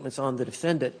enforcement statements on the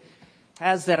defendant,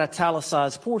 has that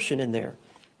italicized portion in there.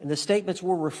 And the statements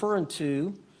we're referring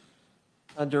to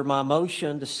under my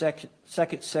motion, the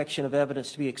second section of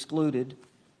evidence to be excluded,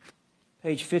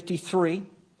 page 53,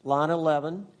 line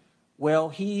 11, well,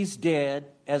 he's dead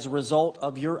as a result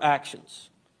of your actions.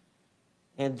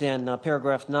 And then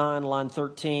paragraph 9, line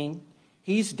 13,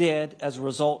 he's dead as a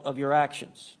result of your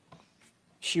actions.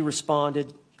 She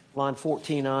responded, line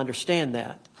 14, I understand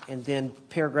that. And then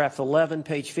paragraph 11,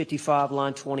 page 55,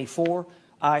 line 24,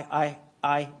 I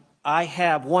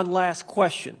have one last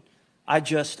question.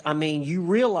 I mean, you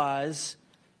realize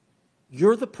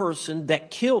you're the person that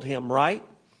killed him, right?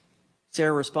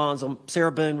 Sarah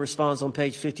Boone responds on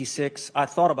page 56, I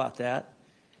thought about that.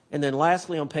 And then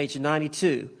lastly on page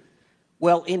 92,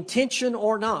 well, intention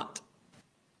or not,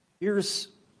 here's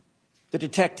the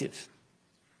detective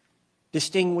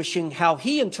distinguishing how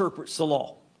he interprets the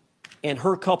law and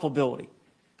her culpability.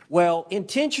 Well,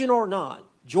 intention or not,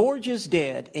 George is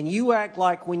dead, and you act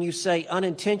like when you say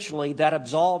unintentionally, that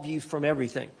absolves you from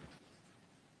everything.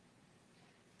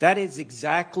 That is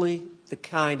exactly the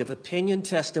kind of opinion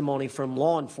testimony from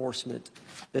law enforcement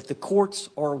that the courts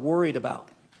are worried about.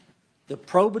 The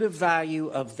probative value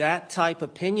of that type of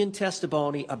opinion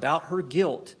testimony about her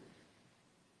guilt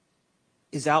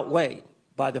is outweighed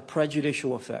by the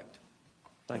prejudicial effect.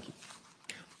 Thank you.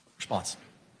 Response.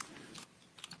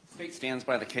 The state stands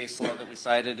by the case law that we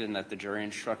cited and that the jury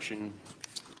instruction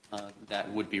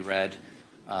that would be read.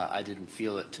 I didn't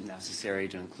feel it necessary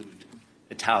to include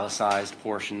italicized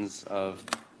portions of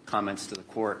comments to the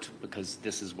court because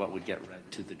this is what would get read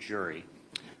to the jury.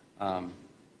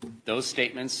 Those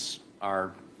statements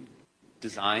are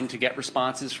designed to get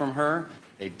responses from her.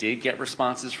 They did get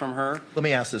responses from her. Let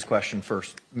me ask this question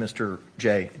first, Mr.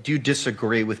 J. Do you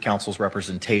disagree with counsel's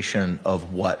representation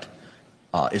of what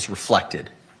is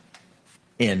reflected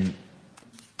in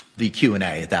the Q&A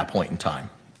at that point in time?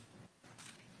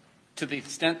 To the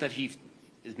extent that he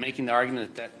is making the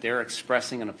argument that they're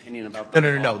expressing an opinion about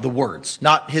No, the words,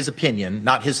 not his opinion,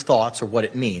 not his thoughts or what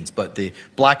it means, but the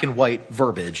black and white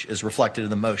verbiage is reflected in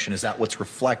the motion. Is that what's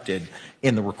reflected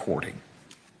in the recording?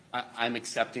 I'm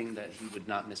accepting that he would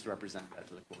not misrepresent that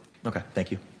to the court. Okay,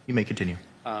 thank you. You may continue.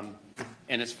 And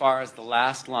as far as the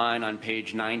last line on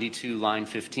page 92, line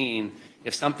 15,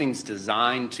 if something's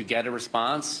designed to get a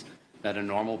response that a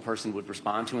normal person would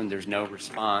respond to and there's no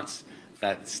response,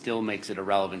 that still makes it a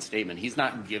relevant statement. He's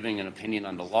not giving an opinion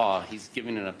on the law. He's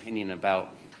giving an opinion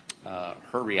about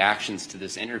her reactions to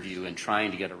this interview and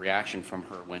trying to get a reaction from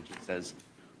her when he says,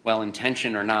 well,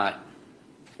 intention or not,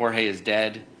 Jorge is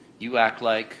dead. You act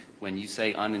like when you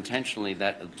say unintentionally,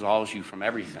 that absolves you from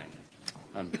everything.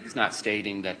 He's not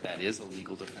stating that that is a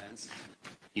legal defense.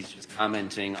 He's just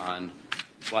commenting on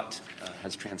what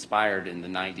has transpired in the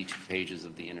 92 pages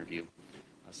of the interview.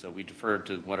 So we defer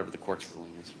to whatever the court's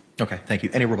ruling is. Okay, thank you.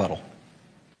 Any rebuttal?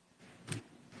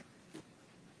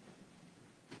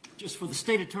 Just for the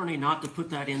state attorney not to put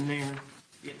that in there,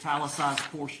 the italicized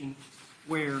portion,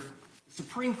 where the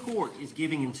Supreme Court is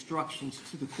giving instructions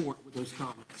to the court with those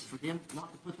comments. For them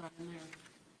not to put that in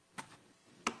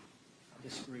there, I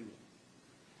disagree with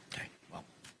it. Okay, well,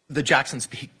 the Jackson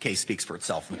case speaks for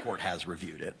itself, and the court has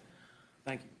reviewed it.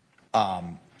 Thank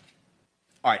you.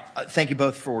 All right, thank you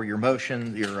both for your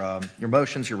motion, your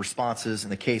motions, your responses,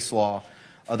 and the case law.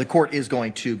 The court is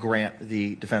going to grant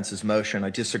the defense's motion.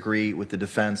 I disagree with the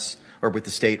defense, or with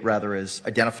the state rather, as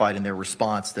identified in their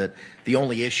response that the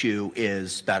only issue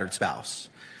is battered spouse.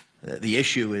 The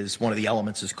issue is one of the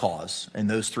elements is cause, and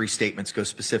those three statements go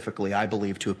specifically, I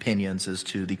believe, to opinions as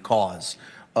to the cause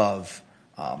of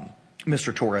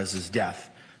Mr. Torres's death.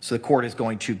 So the court is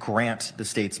going to grant the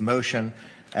state's motion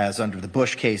as under the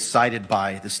Bush case cited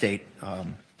by the state.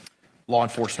 Law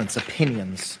enforcement's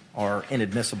opinions are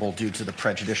inadmissible due to the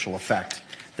prejudicial effect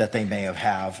that they may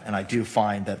have. And I do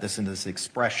find that this is this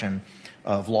expression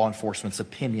of law enforcement's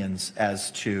opinions as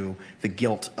to the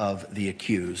guilt of the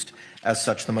accused. As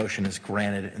such, the motion is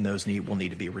granted, and those will need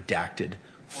to be redacted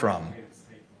from.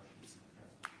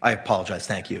 I apologize.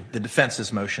 Thank you. The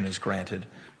defense's motion is granted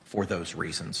for those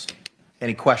reasons.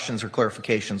 Any questions or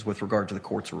clarifications with regard to the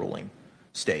court's ruling?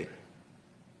 State.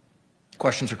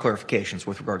 Questions or clarifications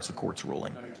with regards to the court's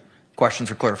ruling?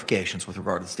 Questions or clarifications with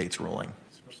regard to the state's ruling?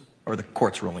 Or the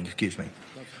court's ruling, excuse me.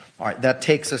 All right, that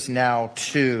takes us now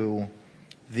to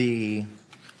the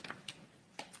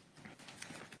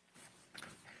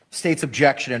state's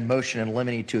objection and motion in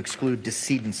limine to exclude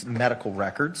decedent's medical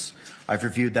records. I've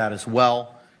reviewed that as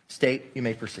well. State, you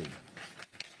may proceed.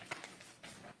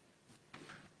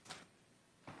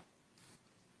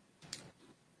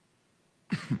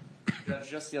 Judge,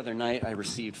 just the other night, I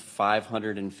received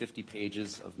 550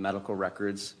 pages of medical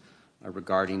records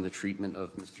regarding the treatment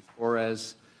of Mr.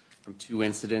 Torres from 2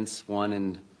 incidents, one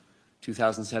in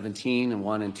 2017 and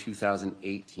one in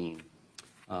 2018.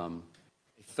 A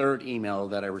third email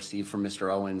that I received from Mr.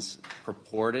 Owens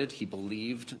purported he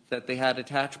believed that they had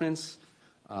attachments.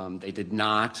 They did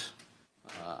not.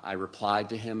 I replied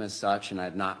to him as such, and I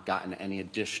have not gotten any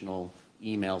additional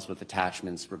emails with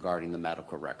attachments regarding the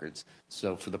medical records.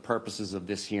 So for the purposes of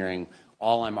this hearing,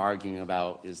 all I'm arguing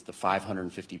about is the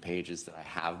 550 pages that I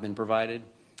have been provided.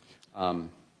 One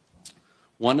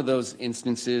of those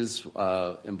instances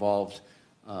involved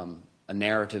a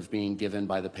narrative being given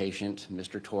by the patient,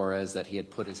 Mr. Torres, that he had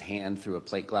put his hand through a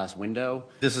plate glass window.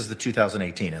 This is the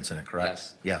 2018 incident,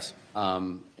 correct? Yes.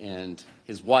 Yes. And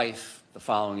his wife, the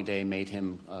following day, made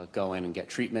him go in and get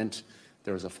treatment.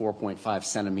 There was a 4.5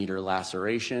 centimeter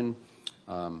laceration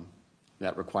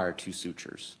that required 2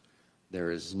 sutures. There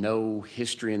is no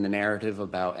history in the narrative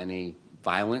about any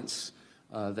violence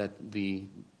that the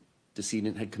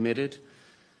decedent had committed.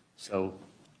 So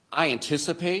I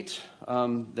anticipate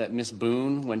that Ms.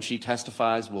 Boone, when she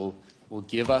testifies, will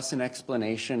give us an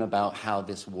explanation about how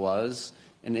this was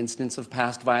an instance of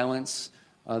past violence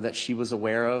that she was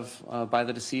aware of by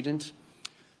the decedent.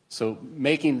 So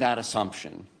making that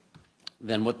assumption,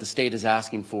 then what the state is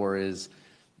asking for is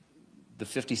the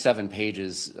 57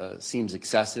 pages seems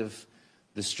excessive.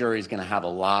 This jury is going to have a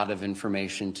lot of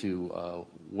information to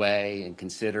weigh and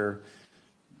consider.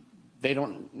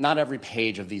 Not every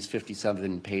page of these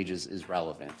 57 pages is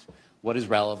relevant. What is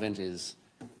relevant is,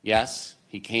 yes,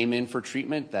 he came in for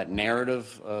treatment, that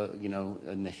narrative,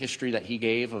 and the history that he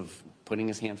gave of putting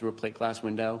his hand through a plate glass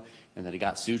window and that he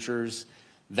got sutures.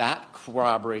 That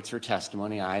corroborates her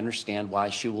testimony. I understand why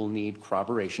she will need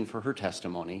corroboration for her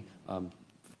testimony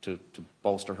to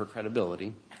bolster her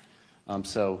credibility.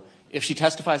 So if she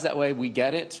testifies that way, we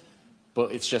get it,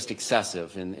 but it's just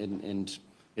excessive and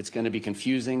it's going to be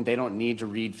confusing. They don't need to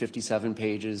read 57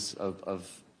 pages of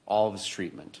all of his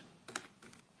treatment.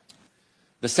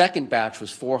 The second batch was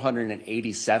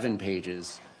 487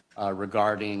 pages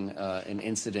regarding an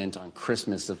incident on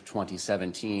Christmas of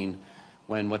 2017,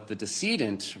 when what the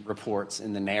decedent reports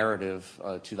in the narrative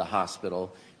to the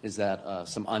hospital is that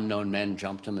some unknown men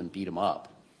jumped him and beat him up.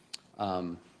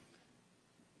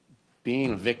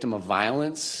 Being a victim of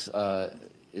violence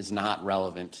is not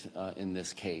relevant in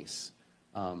this case.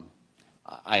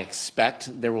 I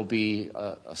expect there will be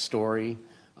a story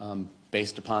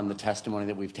based upon the testimony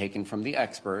that we've taken from the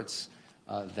experts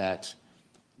that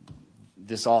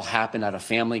this all happened at a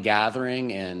family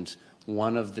gathering, and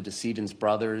one of the decedent's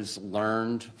brothers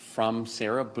learned from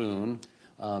Sarah Boone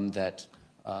that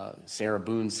Sarah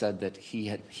Boone said that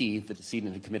the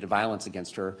decedent, had committed violence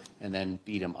against her and then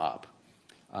beat him up.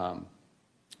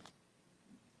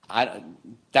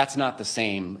 That's not the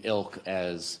same ilk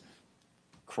as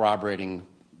corroborating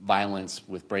violence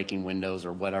with breaking windows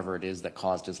or whatever it is that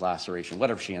caused his laceration,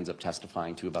 whatever she ends up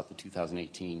testifying to about the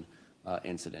 2018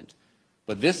 incident.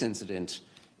 But this incident,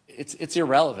 it's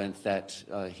irrelevant that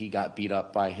he got beat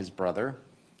up by his brother.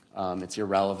 It's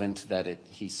irrelevant that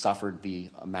he suffered the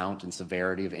amount and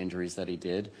severity of injuries that he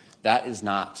did. That is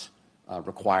not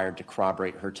required to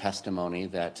corroborate her testimony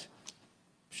that,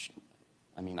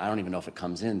 I don't even know if it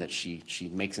comes in, that she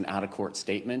makes an out-of-court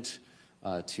statement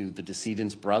to the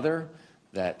decedent's brother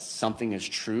that something is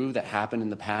true that happened in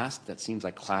the past. That seems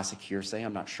like classic hearsay.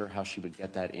 I'm not sure how she would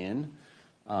get that in.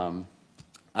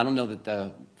 I don't know that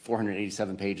the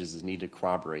 487 pages is needed to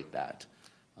corroborate that.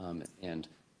 And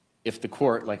if the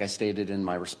court, like I stated in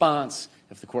my response,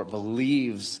 if the court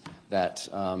believes that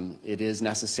it is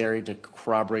necessary to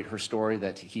corroborate her story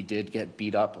that he did get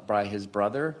beat up by his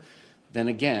brother, then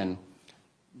again,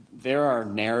 there are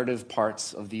narrative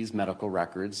parts of these medical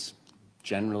records.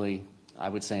 Generally, I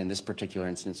would say in this particular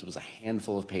instance, it was a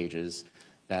handful of pages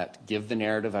that give the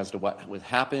narrative as to what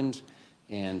happened.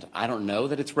 And I don't know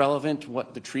that it's relevant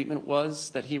what the treatment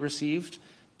was that he received,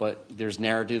 but there's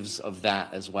narratives of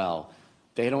that as well.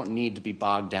 They don't need to be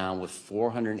bogged down with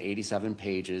 487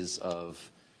 pages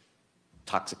of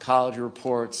toxicology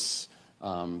reports,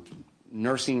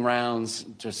 nursing rounds,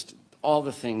 just all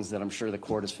the things that I'm sure the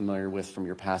court is familiar with from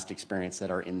your past experience that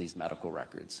are in these medical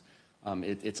records.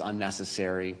 It's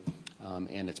unnecessary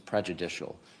and it's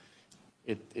prejudicial.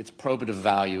 Its probative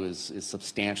value is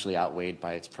substantially outweighed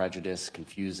by its prejudice,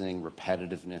 confusing,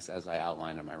 repetitiveness, as I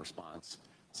outlined in my response.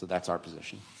 So that's our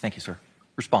position. Thank you, sir.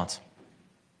 Response.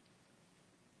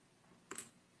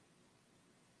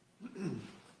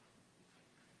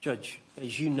 Judge,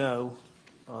 as you know,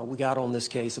 we got on this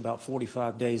case about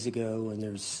 45 days ago,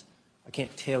 and I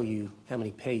can't tell you how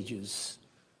many pages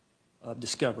of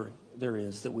discovery there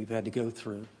is that we've had to go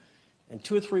through. And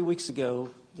 2 or 3 weeks ago,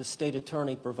 the state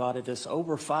attorney provided us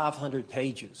over 500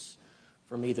 pages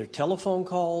from either telephone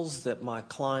calls that my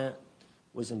client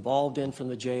was involved in from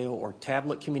the jail or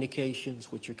tablet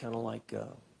communications, which are kind of like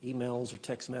emails or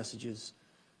text messages.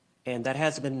 And that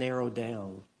hasn't been narrowed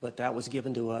down, but that was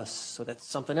given to us. So that's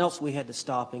something else we had to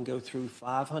stop and go through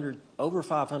over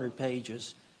 500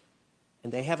 pages.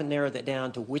 And they haven't narrowed that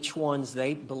down to which ones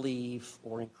they believe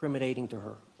are incriminating to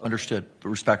her. Understood. But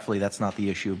respectfully, that's not the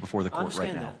issue before the I court right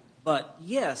understand now. that. But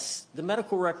yes, the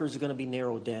medical records are going to be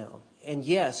narrowed down. And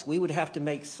yes, we would have to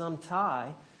make some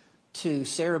tie to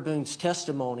Sarah Boone's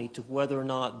testimony to whether or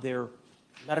not their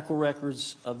medical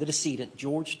records of the decedent,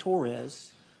 Jorge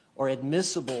Torres, are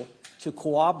admissible to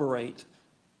corroborate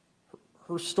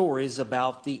her stories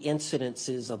about the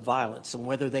incidences of violence and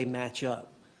whether they match up.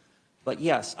 But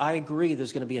yes, I agree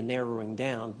there's going to be a narrowing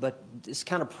down, but it's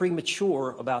kind of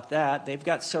premature about that. They've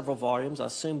got several volumes. I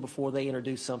assume before they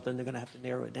introduce something, they're going to have to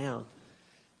narrow it down.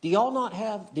 Did y'all not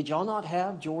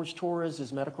have Jorge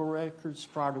Torres' medical records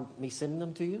prior to me sending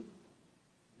them to you?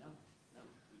 No,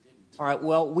 we didn't. All right,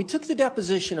 well, we took the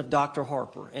deposition of Dr.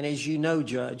 Harper, and as you know,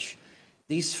 Judge,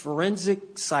 these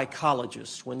forensic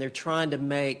psychologists, when they're trying to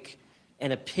make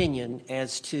an opinion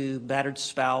as to battered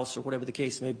spouse or whatever the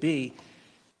case may be,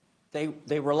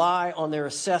 they rely on their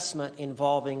assessment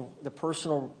involving the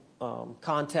personal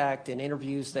contact and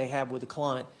interviews they have with the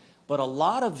client. But a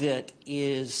lot of it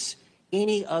is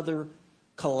any other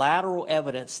collateral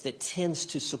evidence that tends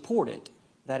to support it.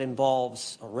 That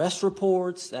involves arrest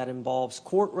reports, that involves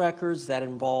court records, that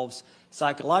involves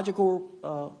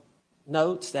psychological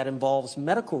notes, that involves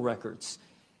medical records.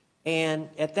 And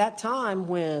at that time,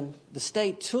 when the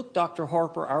state took Dr.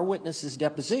 Harper, our witness's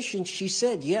deposition, she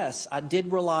said, yes, I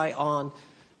did rely on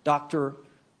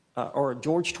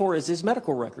Jorge Torres'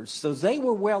 medical records. So they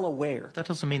were well aware. That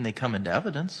doesn't mean they come into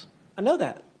evidence. I know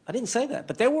that. I didn't say that.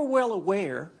 But they were well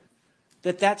aware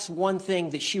that that's one thing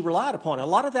that she relied upon. A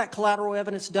lot of that collateral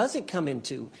evidence doesn't come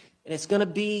into, and it's going to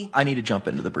be... I need to jump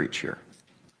into the breach here.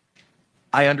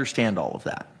 I understand all of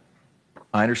that.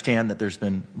 I understand that there's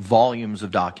been volumes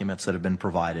of documents that have been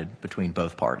provided between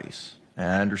both parties. And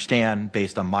I understand,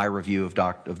 based on my review of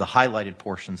the highlighted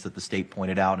portions that the state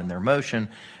pointed out in their motion,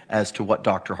 as to what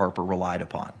Dr. Harper relied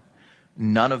upon.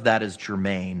 None of that is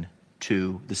germane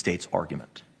to the state's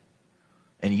argument.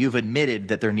 And you've admitted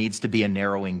that there needs to be a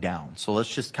narrowing down. So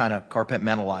let's just kind of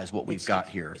compartmentalize what we've got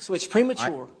here. So it's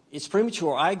premature. It's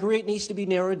premature. I agree it needs to be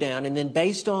narrowed down. And then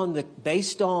based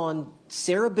on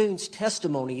Sarah Boone's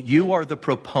testimony... You are the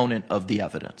proponent of the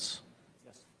evidence.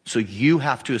 Yes. So you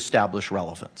have to establish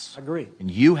relevance. I agree.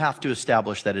 And you have to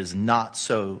establish that it is not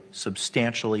so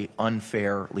substantially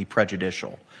unfairly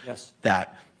prejudicial. Yes.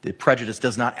 That the prejudice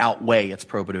does not outweigh its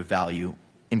probative value,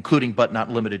 including but not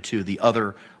limited to the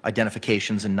other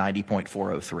identifications in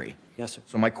 90.403. Yes, sir.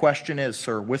 So my question is,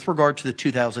 sir, with regard to the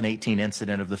 2018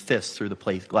 incident of the fist through the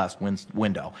plate glass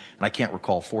window, and I can't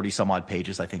recall 40 some odd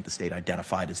pages I think the state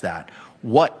identified as that,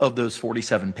 what of those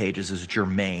 47 pages is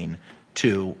germane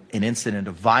to an incident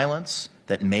of violence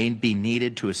that may be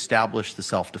needed to establish the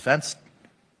self-defense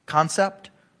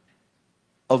concept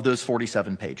of those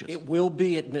 47 pages? It will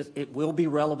be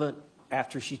relevant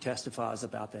after she testifies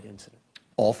about that incident.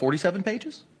 All 47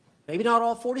 pages? Maybe not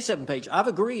all 47 pages. I've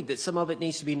agreed that some of it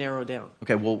needs to be narrowed down.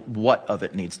 Okay, well, what of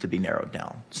it needs to be narrowed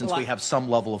down, since we have some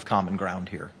level of common ground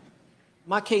here?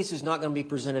 My case is not going to be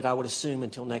presented, I would assume,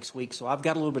 until next week, so I've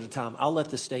got a little bit of time. I'll let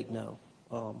the state know.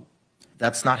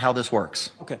 That's not how this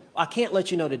works. Okay. I can't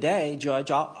let you know today,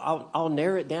 Judge. I'll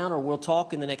narrow it down, or we'll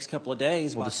talk in the next couple of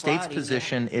days. Well, by the state's Friday.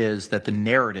 position is that the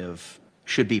narrative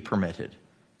should be permitted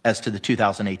as to the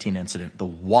 2018 incident, the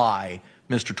why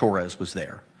Mr. Torres was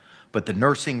there. But the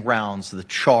nursing rounds, the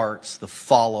charts, the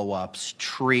follow-ups,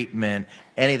 treatment,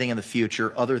 anything in the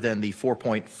future other than the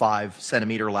 4.5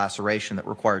 centimeter laceration that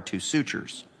required 2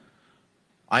 sutures.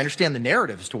 I understand the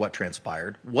narrative as to what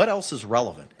transpired. What else is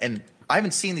relevant? And I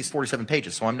haven't seen these 47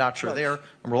 pages, so I'm not sure there.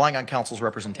 I'm relying on counsel's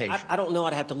representation. I don't know.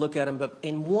 I'd have to look at them. But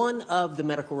in one of the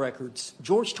medical records,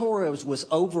 Jorge Torres was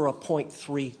over a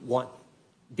 .31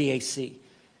 BAC.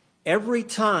 Every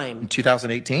time, In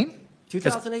 2018?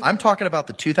 2018. I'm talking about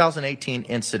the 2018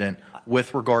 incident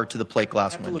with regard to the plate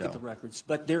glass I have to look at window. the records,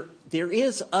 but there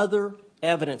is other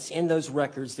evidence in those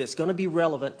records that's going to be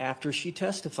relevant after she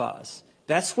testifies.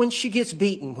 That's when she gets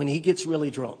beaten, when he gets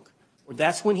really drunk. Or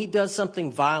that's when he does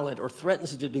something violent or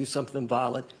threatens to do something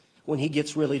violent when he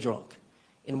gets really drunk.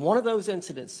 In one of those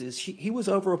incidences, he was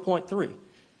over a .3.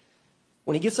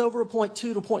 When he gets over a .2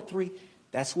 to .3,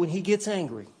 that's when he gets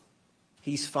angry.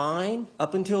 He's fine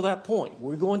up until that point.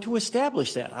 We're going to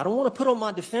establish that. I don't want to put on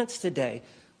my defense today,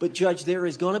 but Judge, there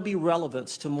is going to be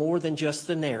relevance to more than just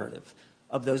the narrative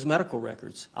of those medical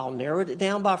records. I'll narrow it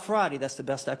down by Friday. That's the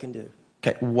best I can do.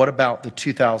 Okay, what about the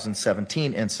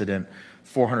 2017 incident,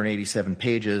 487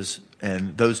 pages,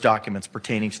 and those documents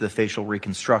pertaining to the facial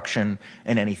reconstruction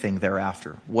and anything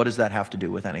thereafter? What does that have to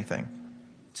do with anything?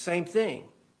 Same thing.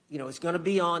 You know, it's going to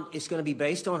be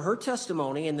based on her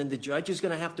testimony, and then the judge is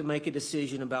going to have to make a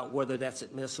decision about whether that's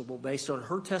admissible based on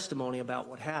her testimony about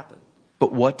what happened.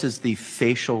 But what does the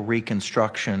facial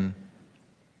reconstruction,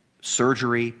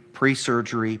 surgery,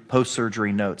 pre-surgery,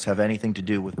 post-surgery notes have anything to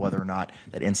do with whether or not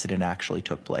that incident actually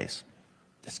took place?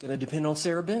 That's going to depend on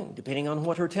Sarah Boone, depending on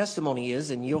what her testimony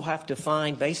is, and you'll have to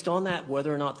find, based on that,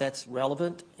 whether or not that's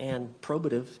relevant and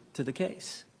probative to the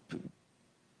case.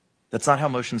 That's not how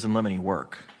motions in limine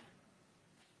work.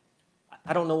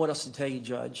 I don't know what else to tell you,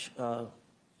 Judge.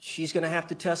 She's going to have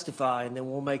to testify, and then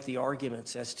we'll make the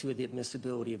arguments as to the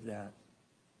admissibility of that.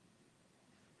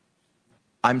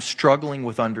 I'm struggling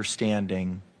with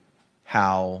understanding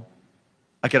how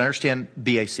I can understand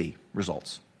BAC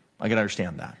results. I can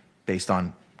understand that based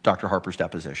on Dr. Harper's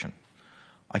deposition.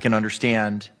 I can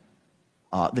understand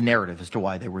the narrative as to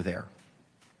why they were there.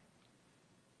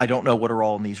 I don't know what are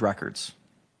all in these records.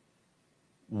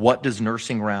 What does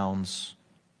nursing rounds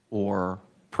or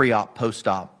pre-op,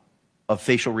 post-op of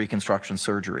facial reconstruction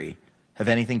surgery have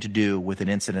anything to do with an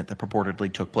incident that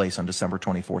purportedly took place on December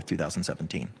 24th,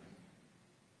 2017?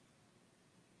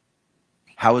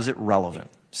 How is it relevant?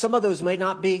 Some of those may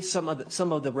not be, some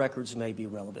of the records may be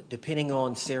relevant, depending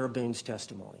on Sarah Boone's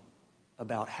testimony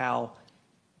about how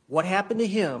what happened to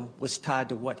him was tied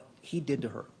to what he did to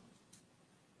her.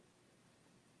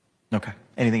 Okay.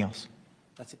 Anything else?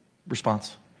 That's it.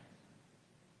 Response?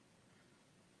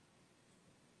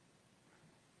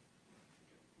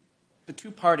 The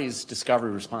two parties'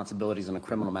 discovery responsibilities in a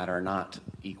criminal matter are not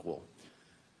equal.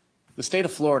 The state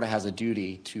of Florida has a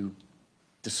duty to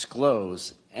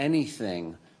disclose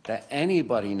anything that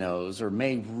anybody knows or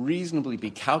may reasonably be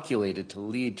calculated to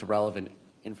lead to relevant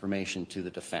information to the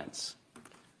defense.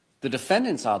 The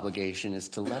defendant's obligation is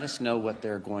to let us know what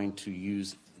they're going to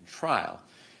use in trial.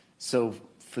 So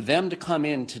for them to come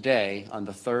in today on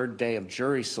the third day of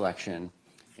jury selection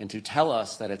and to tell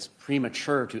us that it's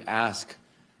premature to ask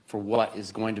for what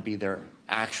is going to be their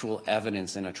actual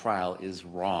evidence in a trial is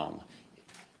wrong.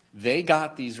 They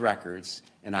got these records,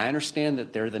 and I understand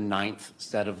that they're the 9th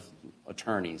set of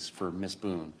attorneys for Ms.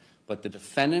 Boone, but the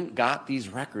defendant got these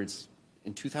records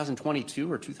in 2022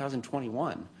 or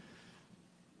 2021.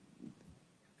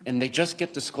 And they just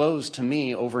get disclosed to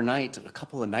me overnight a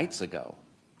couple of nights ago.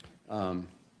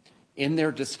 In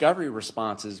their discovery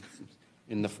responses,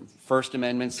 in the First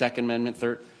Amendment, Second Amendment,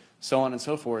 Third, so on and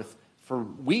so forth, for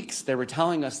weeks they were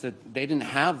telling us that they didn't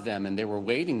have them and they were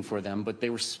waiting for them, but they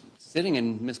were sitting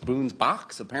in Ms. Boone's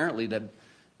box, apparently, that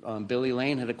Billy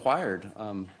Lane had acquired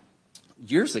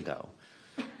years ago.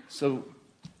 So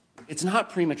it's not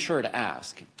premature to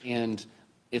ask, and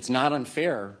it's not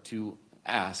unfair to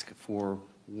ask for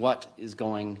what is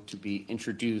going to be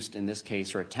introduced in this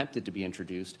case or attempted to be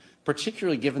introduced,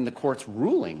 particularly given the court's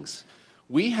rulings.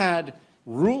 We had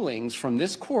rulings from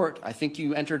this court, I think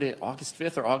you entered it August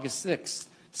 5th or August 6th,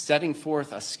 setting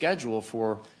forth a schedule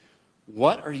for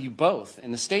what are you both,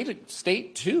 and the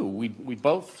state too, we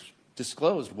both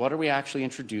disclosed what are we actually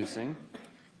introducing.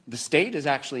 The state has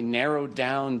actually narrowed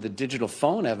down the digital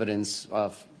phone evidence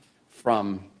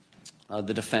from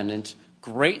the defendant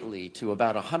greatly to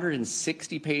about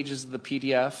 160 pages of the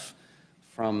PDF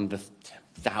from the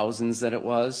thousands that it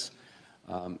was,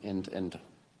 and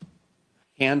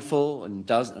handful and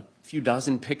a few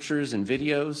dozen pictures and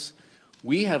videos.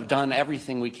 We have done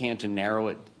everything we can to narrow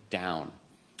it down.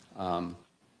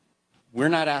 We're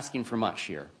not asking for much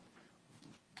here.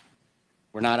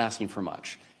 We're not asking for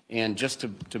much. And just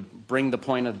to bring the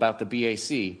point about the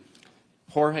BAC,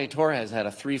 Jorge Torres had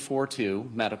a 342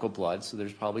 medical blood, so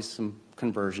there's probably some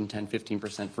conversion,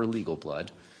 10-15% for legal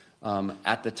blood,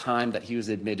 at the time that he was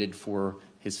admitted for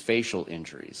his facial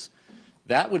injuries.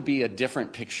 That would be a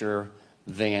different picture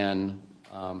than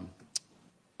on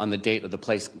the date of the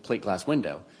plate glass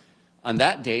window. On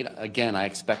that date, again, I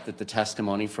expect that the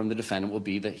testimony from the defendant will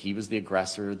be that he was the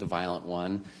aggressor, the violent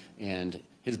one, and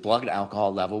his blood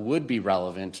alcohol level would be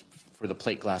relevant for the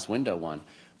plate glass window one.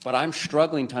 But I'm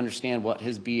struggling to understand what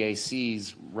his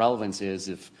BAC's relevance is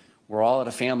if we're all at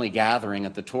a family gathering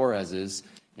at the Torreses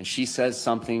and she says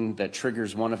something that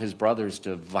triggers one of his brothers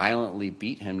to violently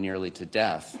beat him nearly to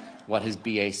death, what his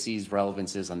BAC's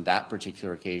relevance is on that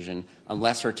particular occasion,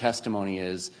 unless her testimony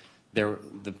is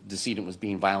the decedent was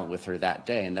being violent with her that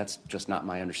day, and that's just not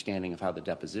my understanding of how the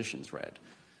deposition's read.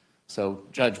 So,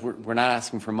 Judge, we're not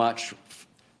asking for much.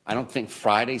 I don't think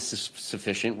Friday's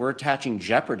sufficient. We're attaching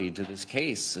jeopardy to this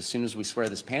case as soon as we swear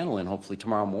this panel in, hopefully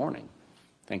tomorrow morning.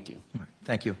 Thank you.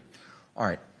 Thank you. All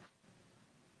right.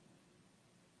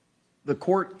 The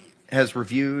court has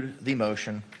reviewed the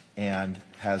motion and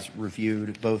has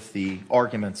reviewed both the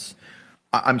arguments.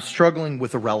 I'm struggling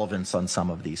with the relevance on some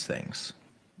of these things.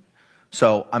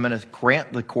 So I'm going to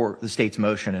grant the state's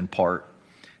motion in part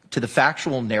to the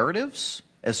factual narratives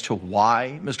as to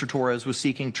why Mr. Torres was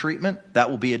seeking treatment. That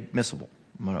will be admissible.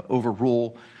 I'm going to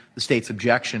overrule the state's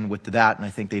objection with that, and I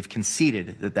think they've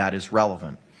conceded that that is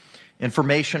relevant.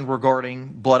 Information regarding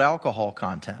blood alcohol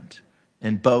content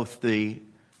in both the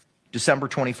December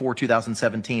 24,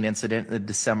 2017 incident and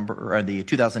the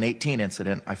 2018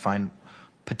 incident, I find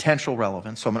potential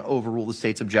relevance, so I'm going to overrule the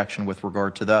state's objection with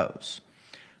regard to those.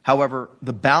 However,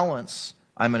 the balance,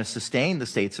 I'm going to sustain the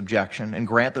state's objection and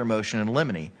grant their motion in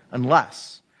limine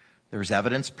unless there's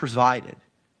evidence provided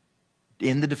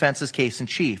in the defense's case in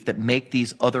chief that make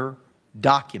these other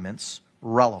documents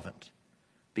relevant.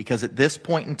 Because at this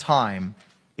point in time,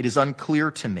 it is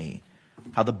unclear to me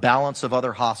how the balance of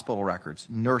other hospital records,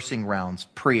 nursing rounds,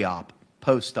 pre-op,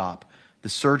 post-op, the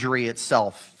surgery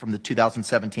itself from the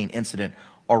 2017 incident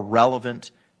are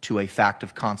relevant to a fact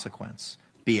of consequence,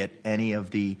 be it any of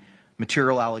the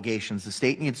material allegations the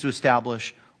state needs to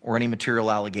establish or any material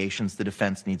allegations the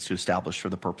defense needs to establish for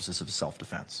the purposes of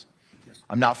self-defense.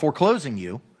 I'm not foreclosing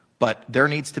you, but there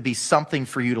needs to be something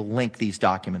for you to link these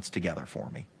documents together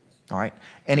for me. All right?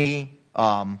 Any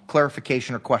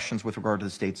clarification or questions with regard to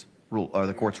the state's rule or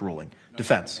the court's ruling?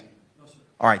 Defense?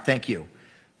 All right, thank you.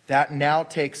 That now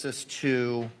takes us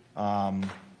to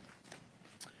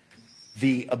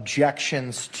the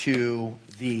objections to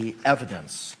the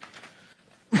evidence.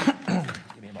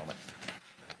 Give me a moment.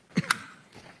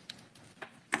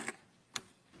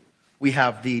 We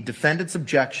have the defendant's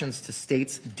objections to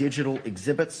state's digital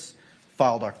exhibits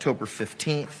filed October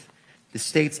 15th. The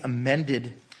state's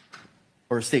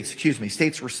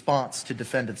state's response to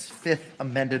defendant's fifth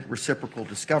amended reciprocal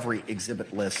discovery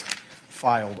exhibit list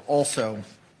filed also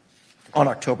on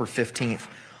October 15th.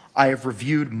 I have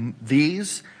reviewed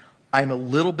these. I'm a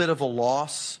little bit of a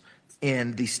loss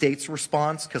in the state's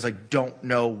response because I don't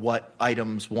know what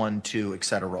items 1, 2, et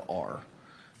cetera are.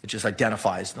 It just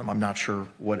identifies them. I'm not sure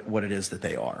what it is that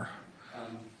they are.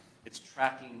 It's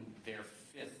tracking their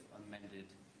fifth amended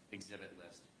exhibit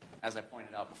list. As I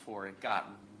pointed out before, it got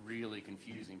really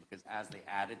confusing because as they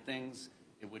added things,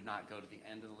 it would not go to the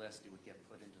end of the list. It would get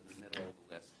put into the middle of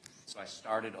the list. So I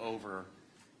started over,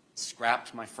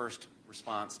 scrapped my first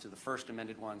response to the first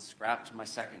amended one, scrapped my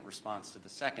second response to the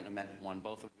second amended one,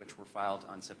 both of which were filed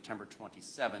on September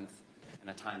 27th in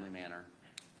a timely manner.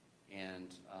 And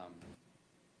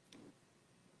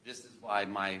this is why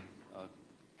my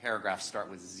paragraphs start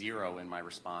with 0 in my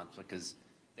response, because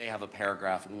they have a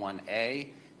paragraph 1A,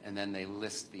 and then they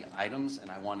list the items, and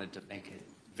I wanted to make it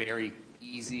very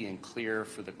easy and clear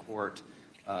for the court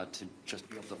to just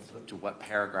be able to flip to what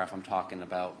paragraph I'm talking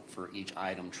about for each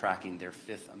item tracking their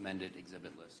fifth amended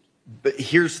exhibit list. But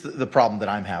here's the problem that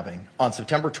I'm having. On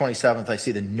September 27th, I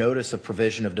see the notice of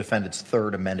provision of defendant's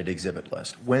third amended exhibit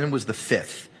list. When was the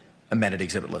fifth amended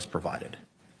exhibit list provided?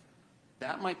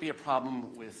 That might be a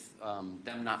problem with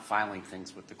them not filing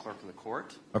things with the clerk of the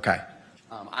court. Okay.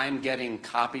 I'm getting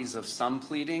copies of some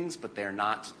pleadings, but they're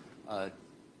not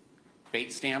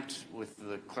bait stamped with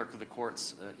the clerk of the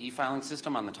court's e-filing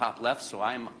system on the top left, so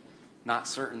I'm not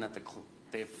certain that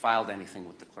they've filed anything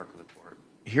with the clerk of the court.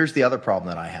 Here's the other problem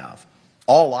that I have.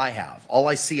 All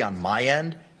I see on my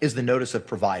end is the notice of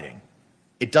providing.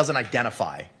 It doesn't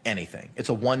identify anything. It's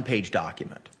a one-page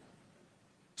document.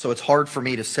 So it's hard for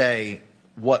me to say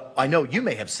what, I know you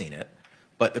may have seen it,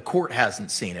 but the court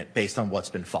hasn't seen it based on what's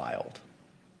been filed.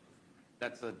 I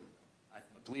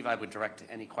believe I would direct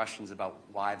any questions about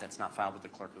why that's not filed with the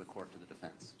clerk of the court to the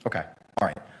defense. Okay, all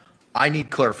right. I need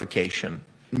clarification,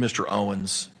 Mr.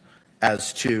 Owens,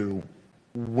 as to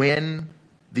when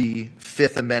the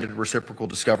fifth amended reciprocal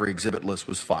discovery exhibit list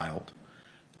was filed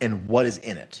and what is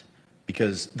in it.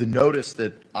 Because the notice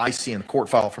that I see in the court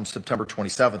file from September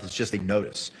 27th is just a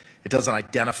notice. It doesn't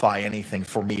identify anything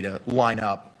for me to line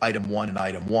up item 1 and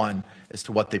item 1 as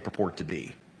to what they purport to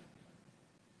be.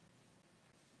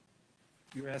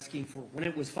 You're asking for when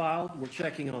it was filed? We're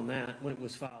checking on that, when it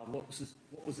was filed. What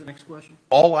was the next question?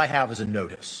 All I have is a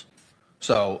notice.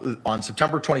 So on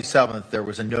September 27th, there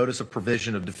was a notice of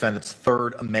provision of defendant's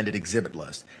third amended exhibit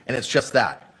list, and it's just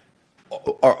that.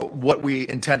 What we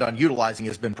intend on utilizing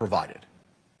has been provided,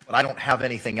 but I don't have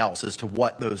anything else as to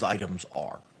what those items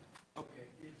are. Okay.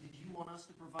 Did you want us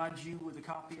to provide you with a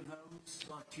copy of those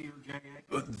to your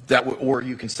JA? Or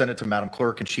you can send it to Madam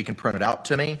Clerk and she can print it out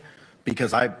to me,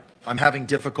 because I'm having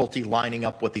difficulty lining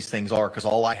up what these things are, because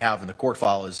all I have in the court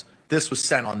file is this was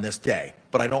sent on this day,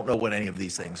 but I don't know what any of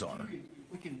these things are.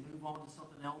 We can move on to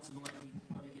something else and let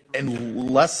me get.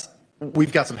 Unless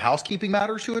we've got some housekeeping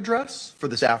matters to address for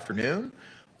this afternoon.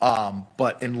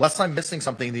 But unless I'm missing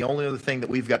something, the only other thing that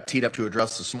we've got teed up to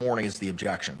address this morning is the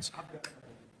objections.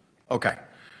 Okay.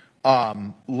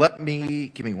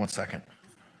 Give me 1 second.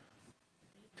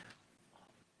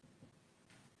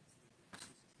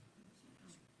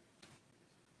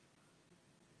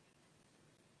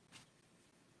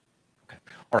 Okay.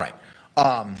 All right.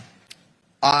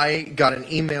 I got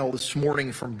an email this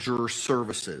morning from Juror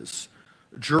Services.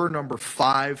 Juror number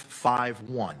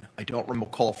 551. I don't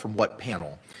recall from what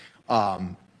panel.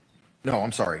 No,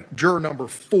 I'm sorry. Juror number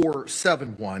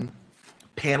 471,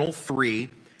 panel 3,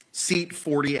 seat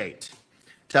 48.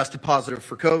 Tested positive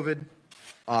for COVID,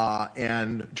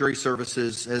 and Jury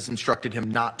Services has instructed him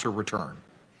not to return.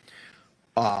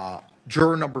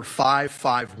 Juror number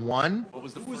 551. What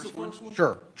was the first one?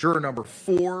 Sure. Juror number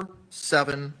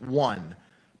 471,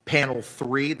 panel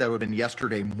 3, that would have been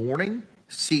yesterday morning,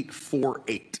 seat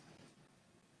 48.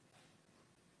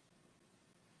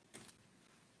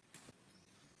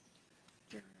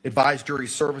 Advised Jury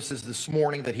Services this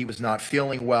morning that he was not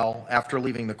feeling well. After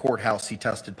leaving the courthouse, he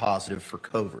tested positive for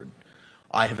COVID.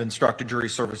 I have instructed Jury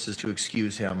Services to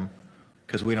excuse him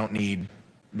because we don't need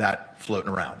that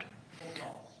floating around.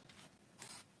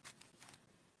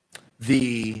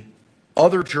 The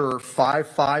other juror,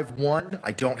 551,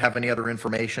 I don't have any other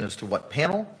information as to what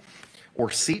panel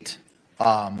or seat.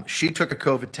 She took a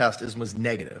COVID test and was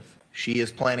negative. She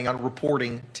is planning on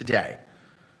reporting today.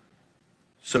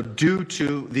 So due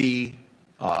to the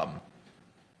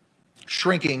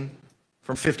shrinking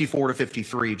from 54 to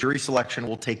 53, jury selection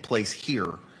will take place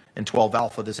here in 12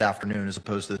 Alpha this afternoon as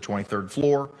opposed to the 23rd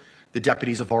floor. The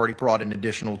deputies have already brought in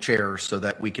additional chairs so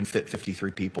that we can fit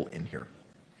 53 people in here.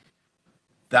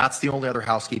 That's the only other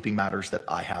housekeeping matters that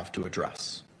I have to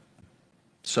address.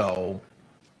 So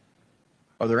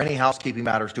are there any housekeeping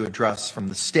matters to address from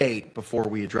the state before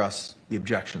we address the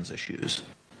objections issues?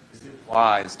 Is it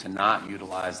wise to not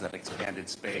utilize that expanded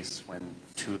space when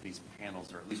two of these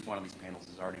panels, or at least one of these panels,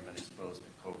 has already been exposed to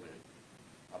COVID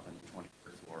up in the 23rd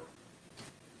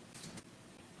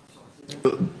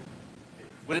floor?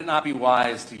 Would it not be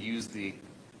wise to use the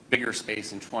bigger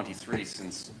space in 23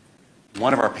 since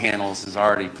one of our panels has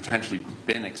already potentially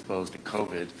been exposed to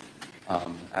COVID,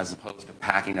 as opposed to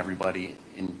packing everybody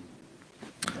in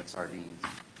like sardines?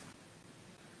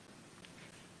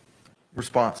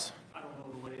 Response. I don't know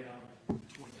the layout of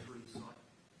 23, so.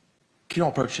 Can you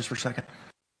all approach just for a second?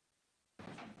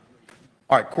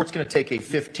 All right, court's going to take a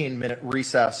 15-minute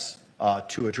recess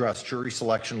to address jury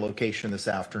selection location this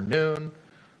afternoon,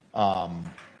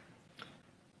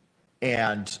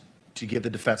 and to give the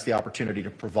defense the opportunity to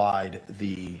provide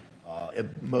the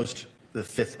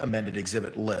fifth amended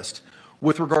exhibit list.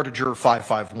 With regard to juror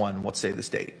 551, what say the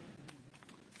state?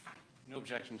 No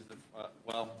objection to the,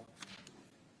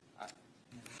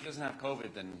 if he doesn't have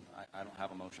COVID, then I don't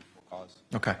have a motion for cause.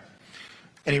 Okay.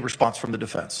 Any response from the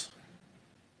defense?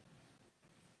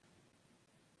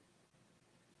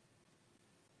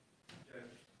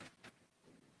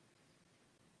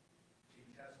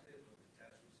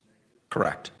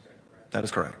 Correct. That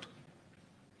is correct.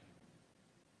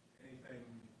 Anything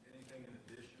in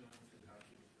addition to how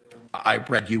she was feeling? I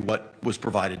read you what was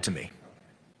provided to me.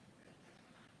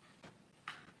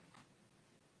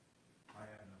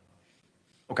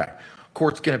 Okay.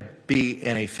 Court's going to be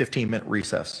in a 15-minute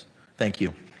recess. Thank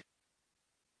you.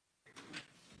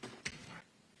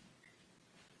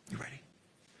 You ready?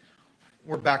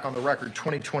 We're back on the record.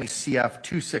 2020 CF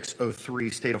 2603,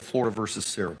 State of Florida versus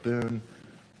Sarah Boone.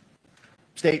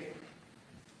 State.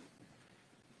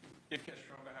 Dave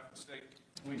Kestner on behalf of the state.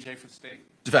 William J. for the state.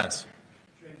 Defense.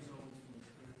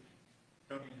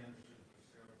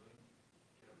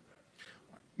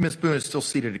 Ms. Boone is still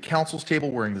seated at counsel's table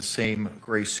wearing the same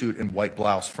gray suit and white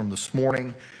blouse from this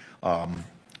morning. Can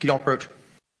you all approach?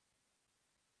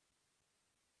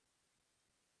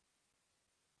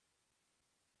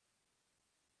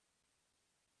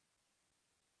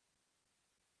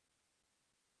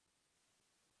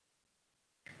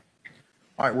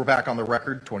 All right, we're back on the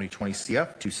record, 2020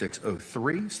 CF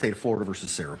 2603, State of Florida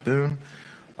versus Sarah Boone.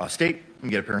 State, let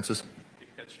me get appearances.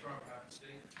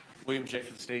 William J.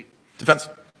 for the state. Defense.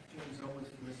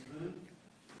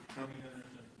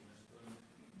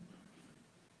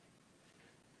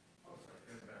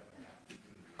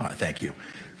 Thank you.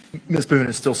 Ms. Boone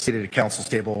is still seated at council's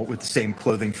table with the same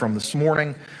clothing from this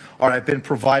morning. All right, I've been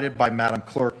provided by Madam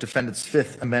Clerk defendant's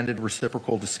fifth amended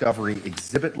reciprocal discovery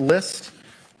exhibit list.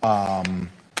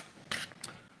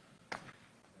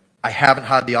 I haven't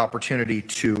had the opportunity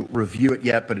to review it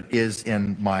yet, but it is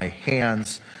in my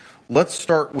hands. Let's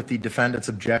start with the defendant's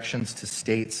objections to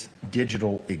state's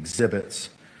digital exhibits.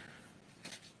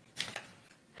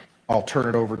 I'll turn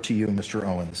it over to you, Mr.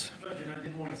 Owens. Judge, and I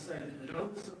did want to say that the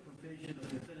notice of provision of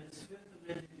the defendant's fifth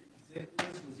amended exhibit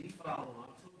list was e-filed on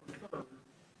October 3rd.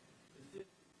 The fifth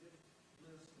exhibit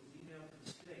list was emailed to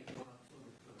the state on October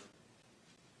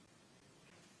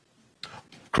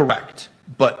 3rd. Correct.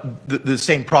 But the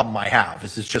same problem I have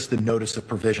is it's just the notice of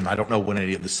provision. I don't know what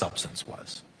any of the substance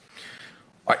was.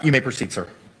 All right, you may proceed, sir.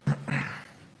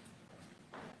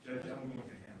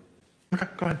 Okay,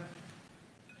 go ahead.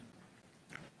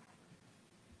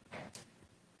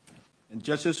 And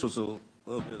Judge, this was a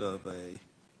little bit of a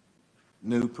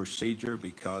new procedure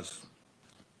because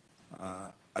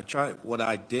what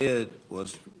I did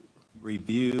was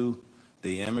review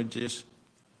the images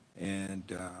and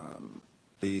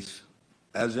these,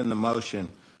 as in the motion,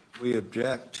 we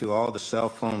object to all the cell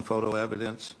phone photo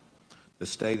evidence. The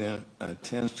state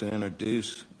intends to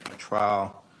introduce a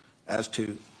trial as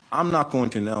to, I'm not going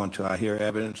to know until I hear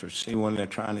evidence or see when they're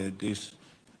trying to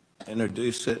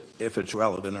introduce it, if it's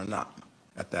relevant or not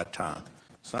at that time.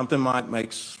 Something might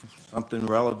make something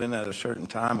relevant at a certain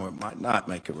time, or it might not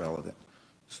make it relevant.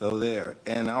 So there.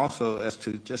 And also as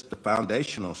to just the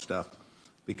foundational stuff,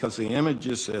 because the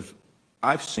images, if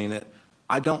I've seen it,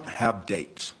 I don't have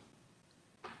dates.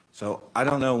 So I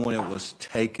don't know when it was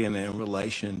taken in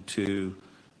relation to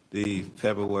the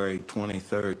February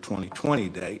 23rd, 2020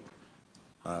 date,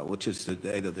 which is the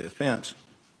date of the offense.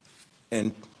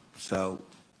 And so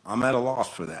I'm at a loss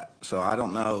for that. So I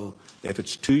don't know if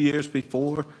it's 2 years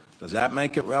before, does that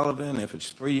make it relevant? If it's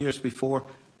 3 years before,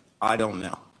 I don't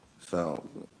know. So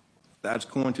that's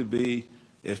going to be,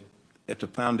 if the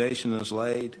foundation is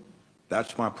laid,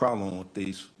 that's my problem with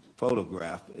these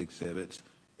photograph exhibits,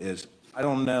 is I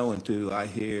don't know until I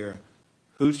hear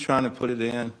who's trying to put it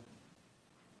in,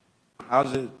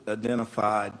 how's it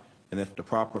identified, and if the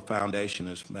proper foundation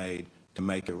is made to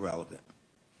make it relevant.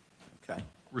 Okay?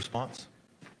 Response?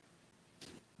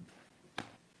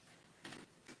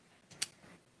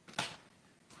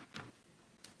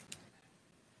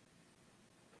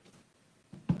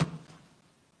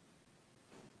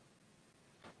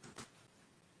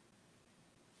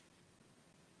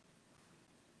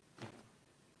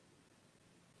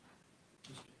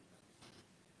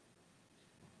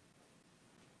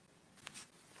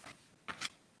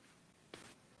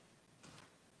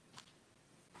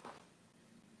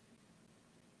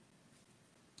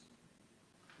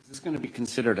 Is this going to be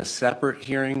considered a separate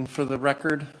hearing for the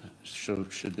record? Should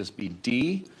this be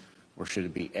D or should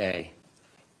it be A?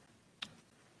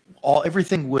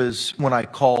 Everything was, when I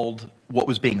called what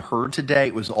was being heard today,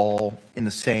 it was all in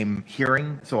the same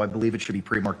hearing, so I believe it should be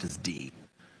pre-marked as D.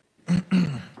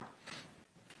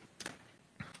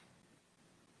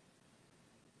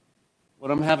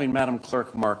 What I'm having Madam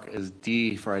Clerk mark as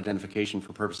D for identification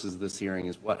for purposes of this hearing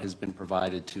is what has been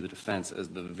provided to the defense as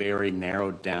the very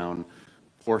narrowed down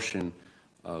portion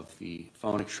of the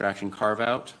phone extraction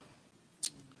carve-out.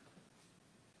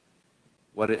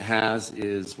 What it has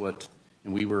is what,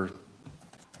 and we were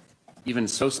even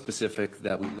so specific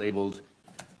that we labeled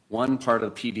one part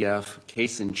of the PDF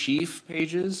case-in-chief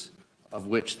pages, of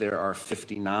which there are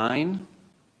 59.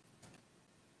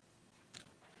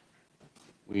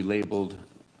 We labeled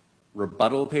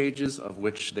rebuttal pages, of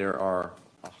which there are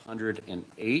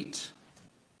 108.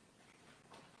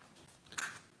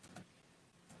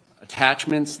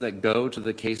 Attachments that go to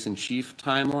the case-in-chief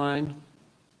timeline.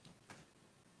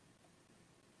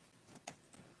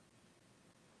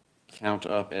 Count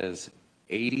up as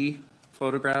 80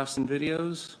 photographs and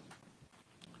videos.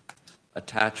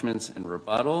 Attachments and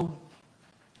rebuttal.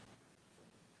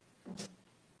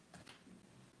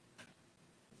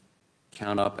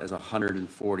 Count up as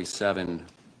 147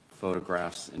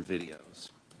 photographs and videos.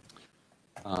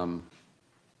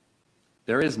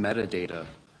 There is metadata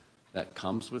that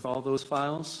comes with all those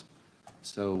files.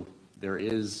 So there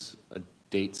is a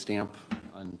date stamp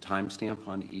and timestamp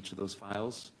on each of those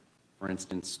files. For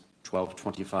instance,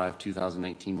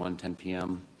 12/25/2019, 1:10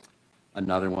 p.m.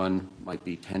 Another one might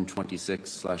be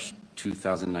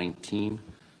 10/26/2019,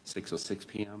 6:06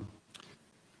 p.m.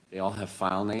 They all have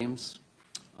file names.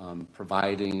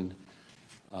 Providing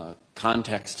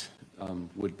context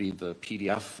would be the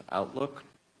PDF outlook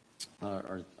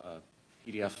or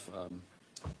PDF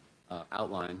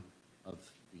outline of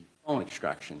the phone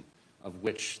extraction, of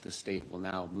which the state will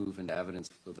now move into evidence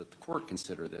so that the court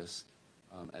consider this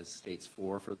as states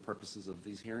 4 for the purposes of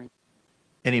these hearings.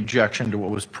 Any objection to what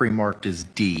was pre-marked as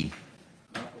D?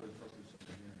 All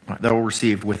right, that will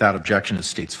receive without objection as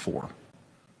states 4.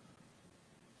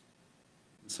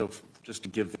 So just to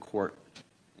give the court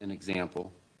an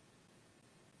example,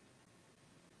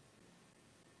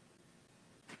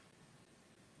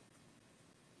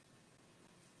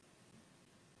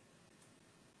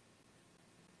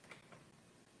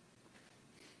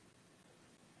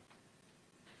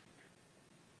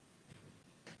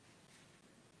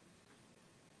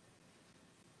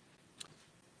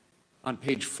 on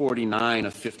page 49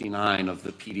 of 59 of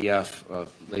the PDF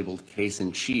labeled Case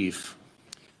in Chief,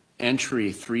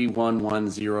 entry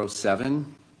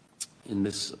 31107 in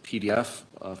this PDF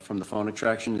from the phone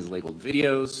extraction is labeled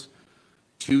Videos,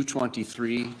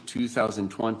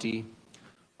 2/23/2020,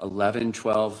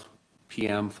 11:12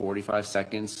 p.m. 45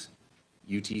 seconds,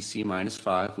 UTC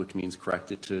 -5, which means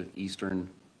corrected to Eastern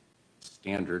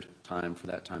Standard Time for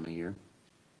that time of year.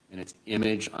 And it's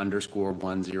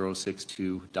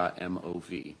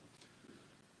image_1062.mov.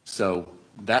 So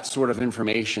that sort of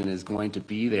information is going to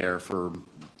be there for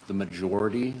the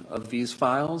majority of these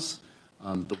files.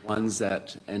 The ones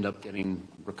that end up getting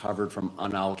recovered from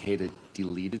unallocated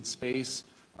deleted space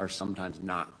are sometimes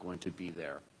not going to be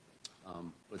there.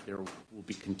 But there will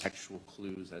be contextual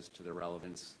clues as to their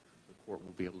relevance. The court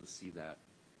will be able to see that.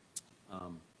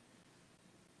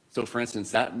 So for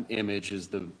instance, that image is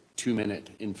the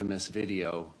 2-minute infamous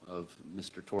video of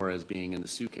Mr. Torres being in the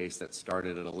suitcase that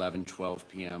started at 11:12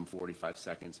 p.m. 45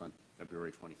 seconds on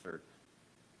February 23rd.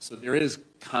 So there is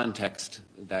context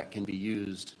that can be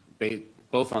used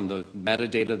both on the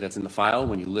metadata that's in the file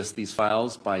when you list these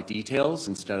files by details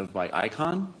instead of by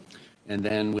icon, and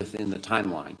then within the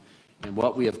timeline. And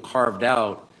what we have carved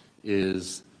out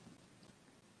is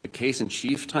the case in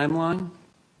chief timeline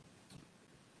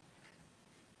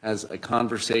has a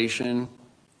conversation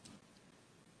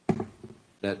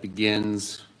that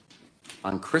begins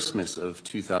on Christmas of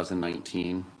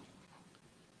 2019,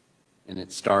 and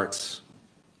it starts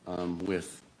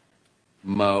with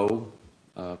Mo,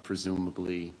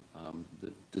 presumably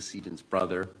the decedent's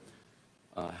brother,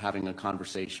 having a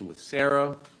conversation with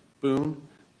Sarah Boone,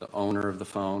 the owner of the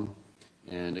phone,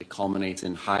 and it culminates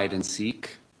in hide and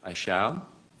seek, I shall.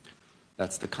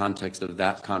 That's the context of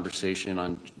that conversation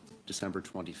on December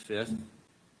 25th.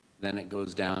 Then it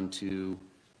goes down to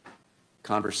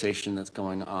conversation that's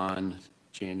going on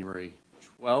January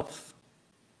 12th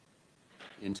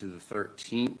into the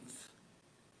 13th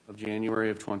of January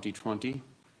of 2020,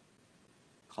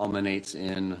 culminates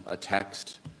in a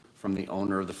text from the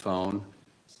owner of the phone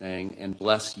saying, "And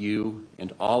bless you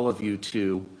and all of you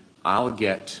too, I'll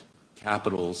get,"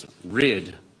 capitals,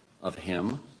 "rid of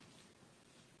him."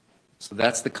 So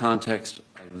that's the context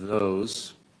of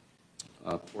those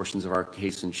portions of our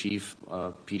case in chief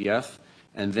PDF.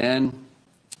 And then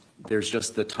there's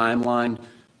just the timeline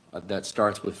that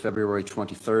starts with February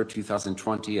 23rd,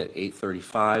 2020 at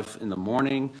 8:35 in the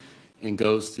morning and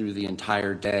goes through the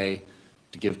entire day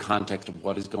to give context of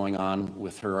what is going on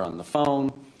with her on the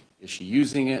phone. Is she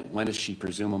using it? When is she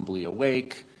presumably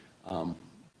awake?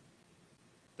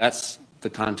 That's the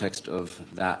context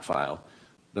of that file.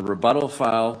 The rebuttal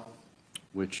file,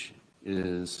 which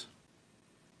is,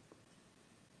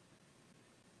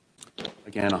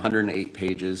 again, 108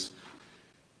 pages.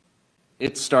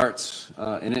 It starts,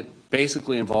 and it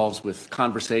basically involves with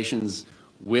conversations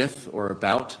with or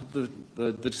about the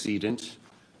decedent,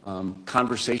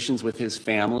 conversations with his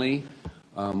family,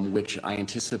 which I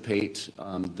anticipate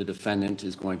the defendant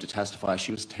is going to testify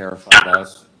she was terrified of,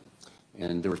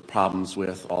 and there was problems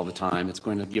with all the time. It's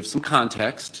going to give some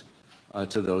context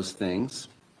to those things.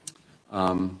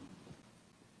 It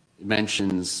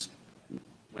mentions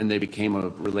when they became a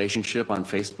relationship on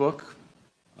Facebook,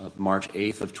 March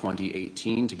 8th of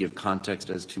 2018, to give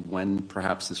context as to when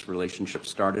perhaps this relationship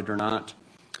started or not.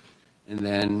 And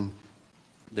then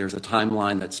there's a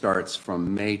timeline that starts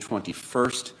from May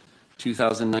 21st,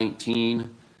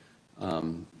 2019,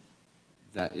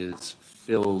 that is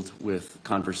filled with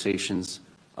conversations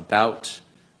about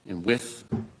and with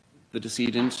the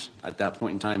decedent. At that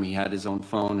point in time, he had his own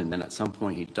phone, and then at some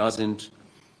point he doesn't.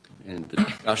 And the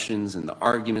discussions and the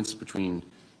arguments between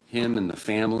him and the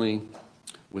family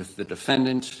with the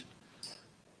defendant.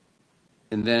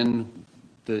 And then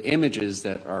the images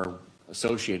that are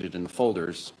associated in the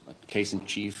folders, like case in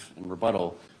chief and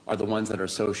rebuttal, are the ones that are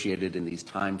associated in these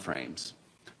time frames.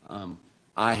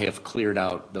 I have cleared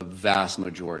out the vast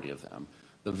majority of them.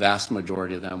 The vast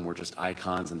majority of them were just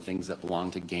icons and things that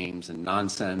belong to games and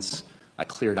nonsense. I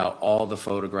cleared out all the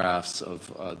photographs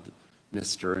of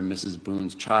Mr. and Mrs.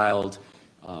 Boone's child,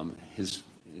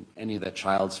 any of that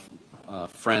child's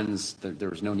friends. There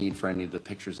was no need for any of the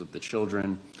pictures of the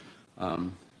children.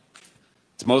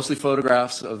 It's mostly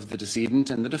photographs of the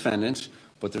decedent and the defendant,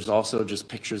 but there's also just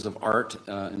pictures of art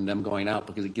and them going out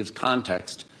because it gives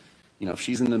context. You know, if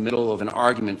she's in the middle of an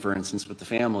argument, for instance, with the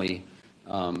family,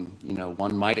 you know,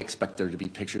 one might expect there to be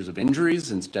pictures of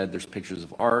injuries. Instead, there's pictures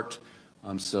of art.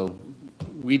 So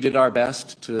we did our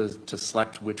best to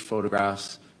select which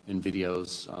photographs and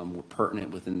videos were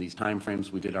pertinent within these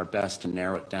timeframes. We did our best to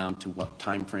narrow it down to what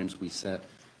timeframes we set.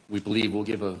 We believe we'll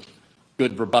give a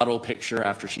good rebuttal picture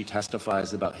after she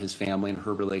testifies about his family and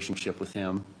her relationship with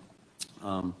him.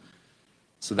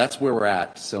 So that's where we're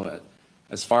at. So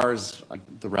as far as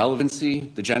the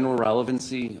relevancy, the general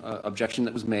relevancy objection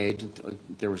that was made,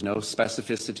 there was no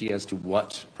specificity as to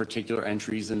what particular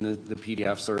entries in the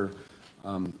PDFs are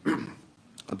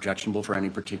objectionable for any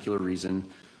particular reason.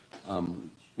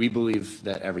 We believe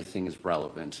that everything is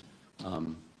relevant.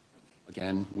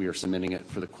 Again, we are submitting it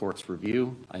for the court's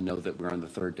review. I know that we're on the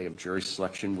third day of jury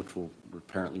selection, which will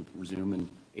apparently resume in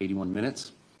 81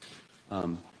 minutes.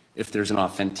 If there's an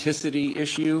authenticity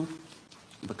issue,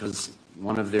 because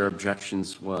one of their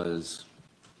objections was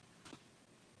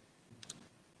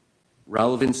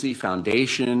relevancy,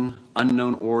 foundation,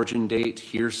 unknown origin date,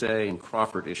 hearsay, and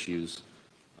Crawford issues.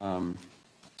 I'm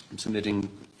submitting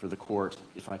for the court,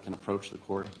 if I can approach the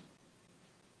court.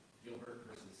 Gilbert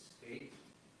versus State,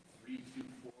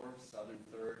 324 Southern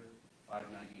 3rd,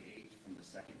 598 from the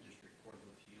 2nd District Court of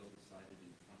Appeal, decided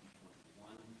in 2021.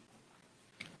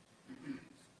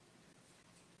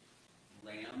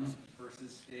 Lamb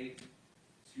versus State,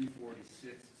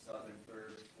 246 Southern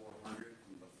 3rd, 400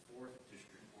 from the 4th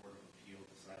District Court of Appeal,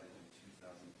 decided in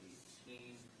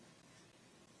 2018.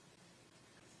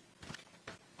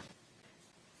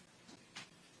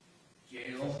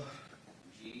 Gale,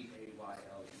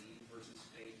 G-A-Y-L-E versus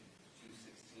State,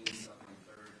 216 Southern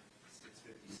 3rd,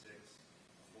 656,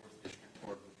 4th District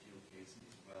Court of Appeal case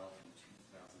as well from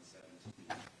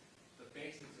 2017. The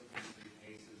basis of these three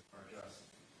cases are just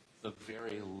the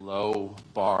very low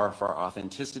bar for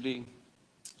authenticity.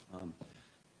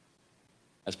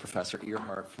 As Professor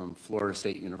Earhart from Florida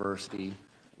State University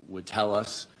would tell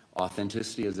us,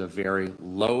 authenticity is a very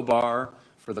low bar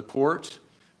for the court.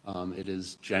 It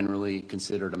is generally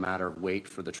considered a matter of weight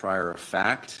for the trier of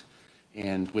fact.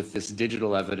 And with this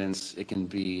digital evidence, it can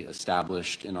be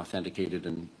established and authenticated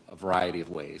in a variety of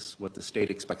ways. What the state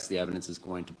expects the evidence is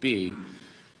going to be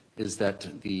is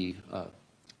that the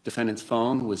defendant's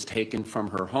phone was taken from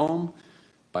her home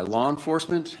by law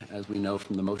enforcement, as we know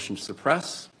from the motion to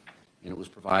suppress, and it was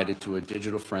provided to a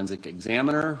digital forensic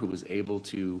examiner who was able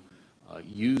to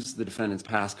use the defendant's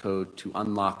passcode to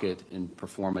unlock it and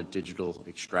perform a digital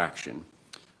extraction.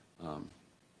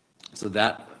 So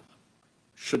that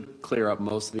should clear up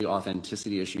most of the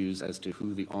authenticity issues as to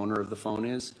who the owner of the phone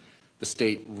is. The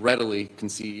state readily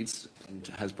concedes and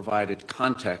has provided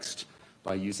context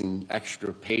by using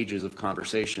extra pages of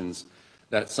conversations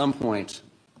that at some point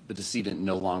the decedent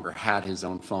no longer had his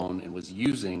own phone and was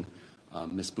using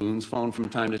Ms. Boone's phone from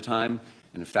time to time.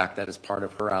 And in fact, that is part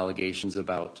of her allegations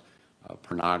about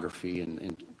pornography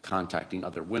and contacting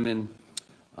other women.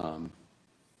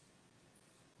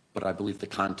 But I believe the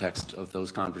context of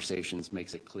those conversations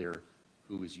makes it clear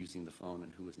who is using the phone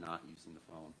and who is not using the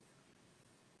phone.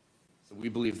 So we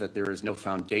believe that there is no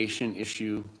foundation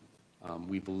issue.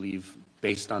 We believe,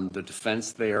 based on the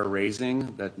defense they are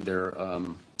raising, that there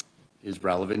is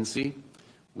relevancy.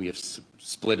 We have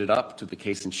split it up to the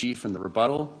case in chief and the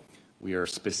rebuttal. We are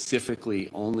specifically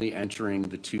only entering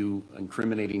the two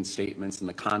incriminating statements in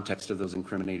the context of those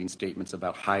incriminating statements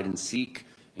about hide and seek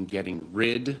and getting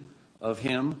rid of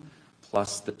him,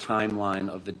 plus the timeline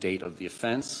of the date of the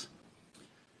offense.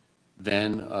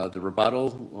 Then the rebuttal,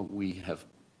 we have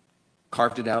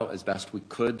carved it out as best we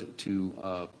could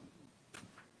to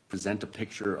present a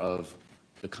picture of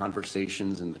the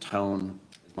conversations and the tone,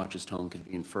 as much as tone can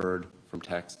be inferred from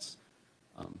texts,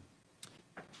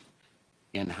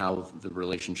 and how the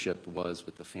relationship was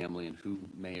with the family and who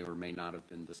may or may not have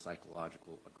been the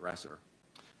psychological aggressor.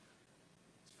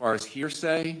 As far as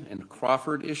hearsay and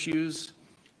Crawford issues,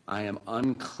 I am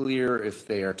unclear if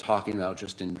they are talking about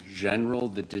just in general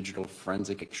the digital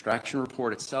forensic extraction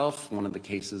report itself. One of the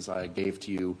cases I gave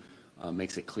to you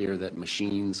makes it clear that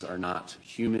machines are not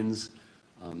humans.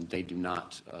 They do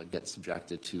not get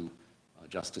subjected to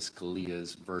Justice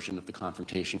Scalia's version of the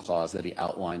Confrontation Clause that he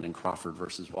outlined in Crawford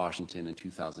versus Washington in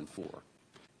 2004.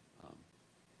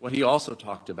 What he also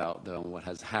talked about, though, and what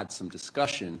has had some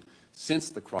discussion since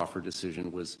the Crawford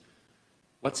decision, was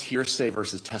what's hearsay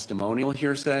versus testimonial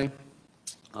hearsay.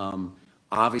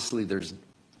 Obviously, there's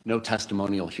no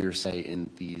testimonial hearsay in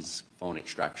these phone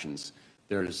extractions.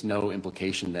 There is no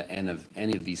implication that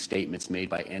any of these statements made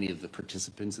by any of the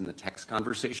participants in the text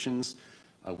conversations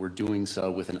were doing so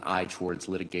with an eye towards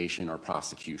litigation or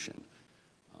prosecution.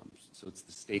 So it's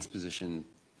the state's position,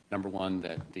 number one,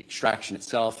 that the extraction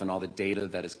itself and all the data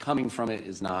that is coming from it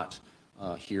is not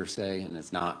hearsay, and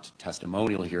it's not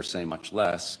testimonial hearsay, much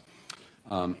less.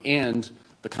 And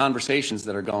the conversations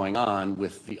that are going on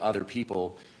with the other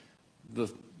people,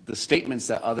 the statements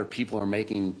that other people are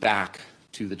making back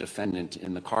to the defendant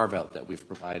in the carve-out that we've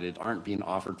provided aren't being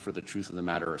offered for the truth of the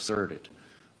matter asserted.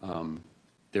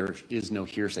 There is no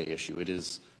hearsay issue. It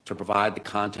is to provide the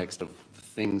context of the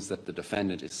things that the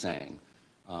defendant is saying.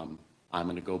 I'm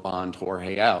going to go bond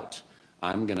Jorge out.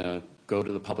 I'm going to go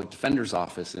to the public defender's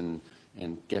office and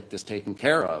get this taken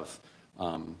care of,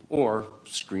 or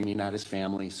screaming at his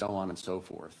family, so on and so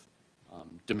forth.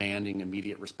 Demanding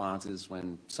immediate responses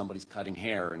when somebody's cutting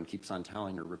hair and keeps on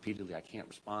telling her repeatedly, I can't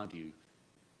respond to you,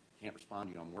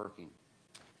 I'm working.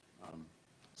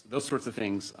 So those sorts of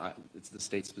things, it's the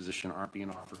state's position, aren't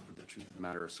being offered for the truth of the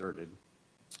matter asserted.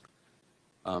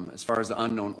 As far as the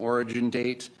unknown origin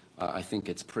date, I think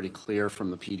it's pretty clear from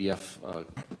the PDF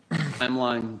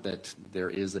timeline that there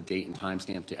is a date and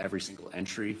timestamp to every single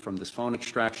entry from this phone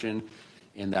extraction,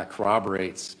 and that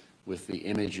corroborates with the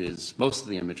images, most of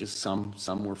the images,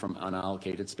 some were from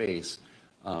unallocated space,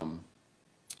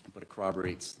 but it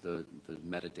corroborates the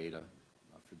metadata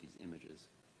for these images.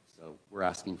 So we're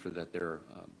asking for that their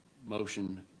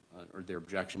motion or their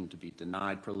objection to be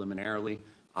denied preliminarily.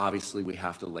 Obviously, we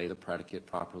have to lay the predicate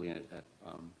properly at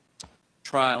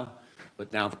trial,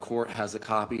 but now the court has a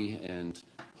copy, and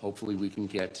hopefully we can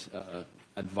get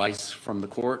advice from the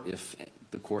court if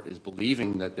the court is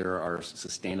believing that there are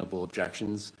sustainable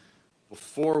objections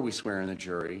before we swear in the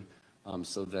jury,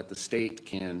 so that the state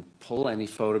can pull any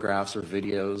photographs or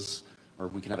videos, or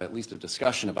we can have at least a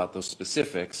discussion about those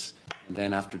specifics, and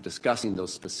then after discussing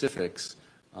those specifics,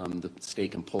 the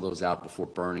state can pull those out before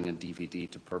burning a DVD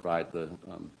to provide the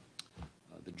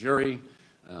jury.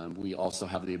 We also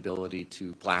have the ability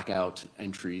to black out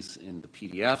entries in the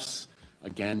PDFs.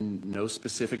 Again, no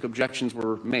specific objections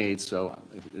were made, so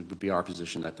it would be our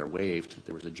position that they're waived.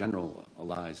 There was a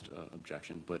generalized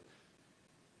objection, but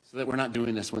so that we're not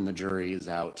doing this when the jury is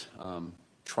out.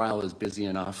 Trial is busy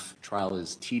enough, trial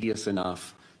is tedious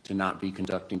enough to not be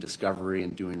conducting discovery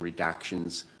and doing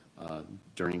redactions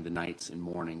during the nights and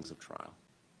mornings of trial.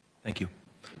 Thank you.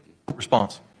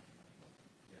 Response.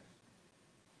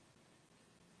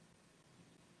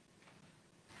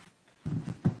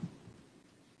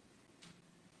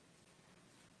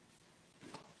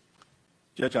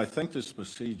 Judge, I think this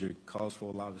procedure calls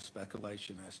for a lot of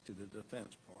speculation as to the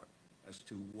defense part, as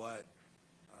to what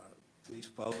these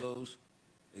photos,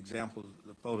 examples of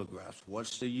the photographs,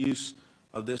 what's the use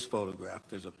of this photograph?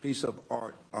 There's a piece of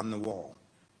art on the wall.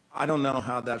 I don't know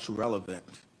how that's relevant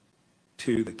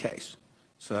to the case.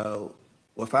 So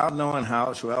without knowing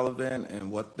how it's relevant and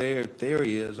what their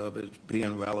theory is of it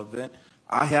being relevant,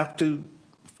 I have to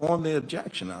form the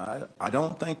objection. I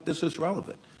don't think this is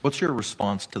relevant. What's your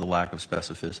response to the lack of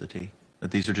specificity,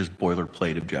 that these are just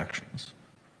boilerplate objections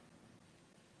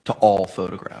to all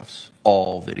photographs,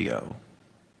 all video?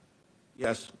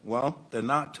 Yes, well, they're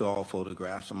not to all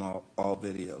photographs and all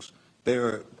videos.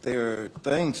 There are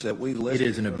things that we list. It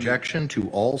is an objection to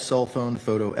all cell phone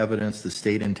photo evidence the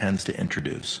state intends to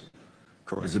introduce.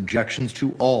 Correct. It is objections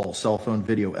to all cell phone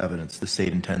video evidence the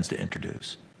state intends to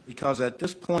introduce. Because at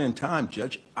this point in time,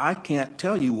 Judge, I can't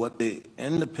tell you what the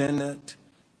independent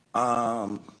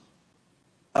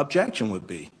objection would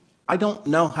be. I don't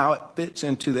know how it fits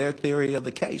into their theory of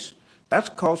the case. That's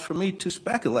cause for me to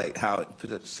speculate how it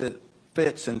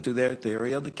fits into their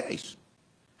theory of the case.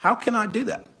 How can I do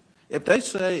that? If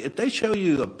they show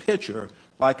you a picture,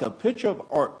 like a picture of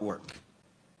artwork,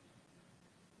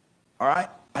 all right,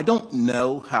 I don't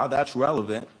know how that's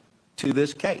relevant to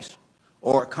this case,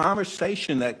 or a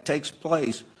conversation that takes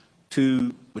place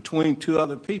between two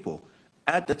other people.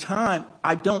 At the time,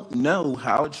 I don't know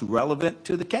how it's relevant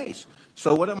to the case.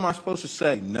 So what am I supposed to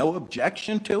say? No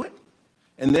objection to it?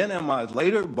 And then am I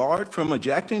later barred from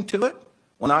objecting to it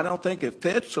when I don't think it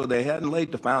fits, or they hadn't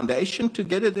laid the foundation to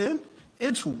get it in?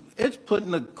 It's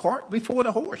putting the cart before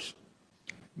the horse.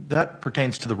 That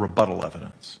pertains to the rebuttal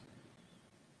evidence.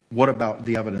 What about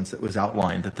the evidence that was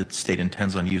outlined that the state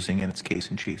intends on using in its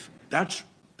case in chief? That's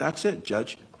it,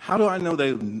 Judge. How do I know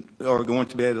they are going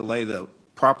to be able to lay the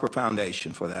proper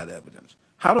foundation for that evidence?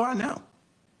 How do I know?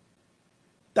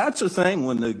 That's the thing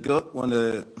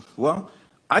well,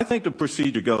 I think the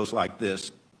procedure goes like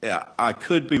this. Yeah, I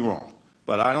could be wrong,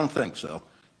 but I don't think so.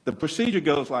 The procedure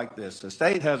goes like this. The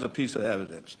state has a piece of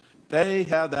evidence. They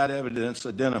have that evidence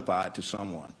identified to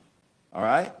someone, all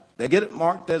right? They get it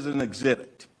marked as an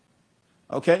exhibit.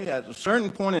 Okay, at a certain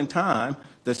point in time,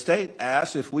 the state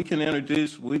asks if we'd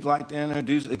like to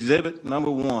introduce exhibit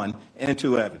number 1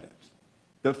 into evidence.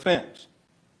 Defense,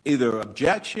 either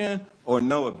objection or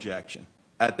no objection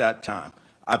at that time.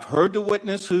 I've heard the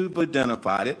witness who've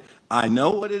identified it. I know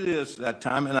what it is at that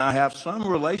time, and I have some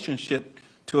relationship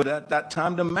to it at that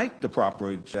time to make the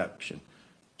proper objection.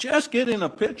 Just getting a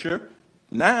picture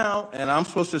now, and I'm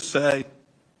supposed to say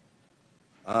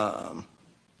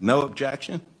no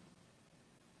objection?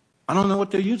 I don't know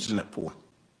what they're using it for.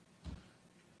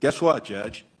 Guess what,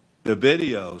 Judge? The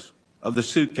videos of the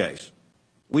suitcase,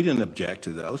 we didn't object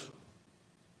to those.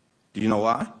 Do you know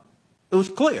why? It was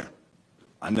clear.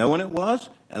 I know when it was,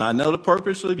 and I know the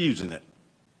purpose of using it.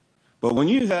 But when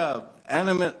you have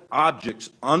animate objects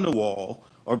on the wall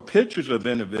or pictures of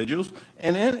individuals,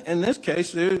 and in this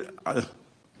case,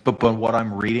 But what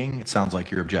I'm reading, it sounds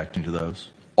like you're objecting to those.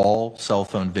 All cell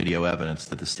phone video evidence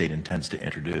that the state intends to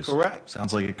introduce. Correct.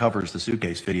 Sounds like it covers the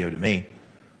suitcase video to me.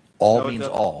 All No, it means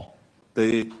doesn't. all.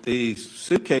 The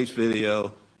suitcase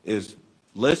video is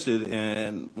listed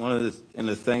in in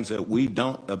the things that we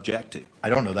don't object to. I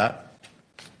don't know that.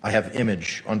 I have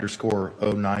image underscore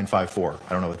 0954.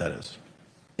 I don't know what that is.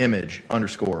 Image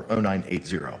underscore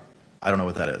 0980. I don't know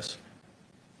what that is.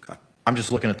 Okay. I'm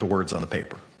just looking at the words on the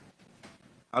paper.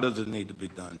 How does it need to be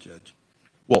done, Judge?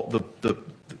 Well,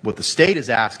 what the state is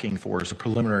asking for is a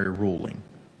preliminary ruling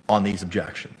on these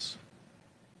objections.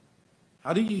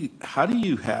 How do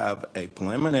you have a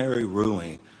preliminary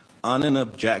ruling on an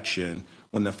objection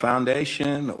when the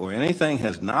foundation or anything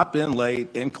has not been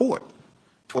laid in court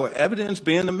for evidence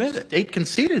being admitted? State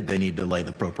conceded they need to lay the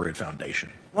appropriate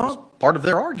foundation. Well, Part of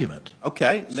their argument.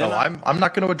 okay. So Then I'm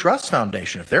not going to address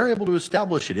foundation. If they're able to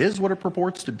establish it is what it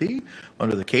purports to be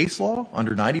under the case law,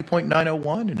 under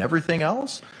 90.901 and everything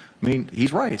else, I mean,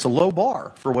 he's right. It's a low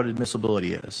bar for what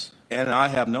admissibility is. And I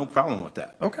have no problem with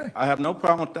that. Okay. I have no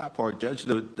problem with that part, Judge.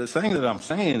 The thing that I'm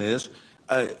saying is,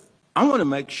 I want to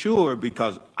make sure,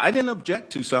 because I didn't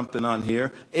object to something on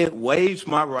here, it waives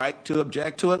my right to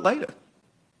object to it later.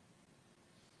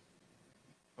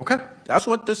 Okay. That's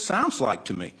what this sounds like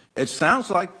to me. It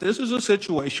sounds like this is a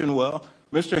situation, well,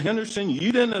 Mr. Henderson,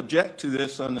 you didn't object to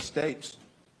this on the state's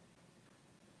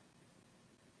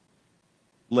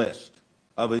list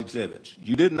of exhibits.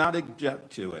 You did not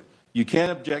object to it. You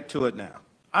can't object to it now.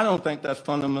 I don't think that's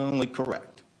fundamentally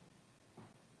correct.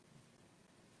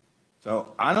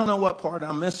 So I don't know what part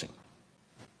I'm missing.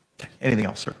 Anything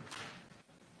else, sir?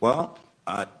 Well,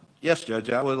 yes,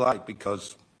 Judge, I would like,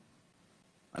 because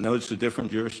I know it's a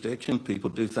different jurisdiction. People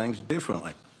do things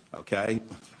differently, okay?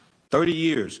 30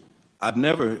 years, I've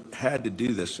never had to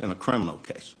do this in a criminal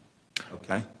case,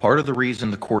 okay? Part of the reason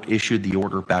the court issued the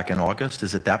order back in August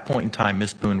is at that point in time,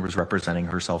 Ms. Boone was representing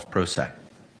herself pro se.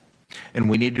 And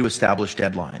we needed to establish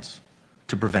deadlines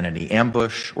to prevent any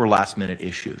ambush or last minute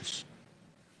issues.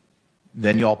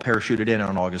 Then y'all parachuted in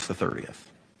on August the 30th.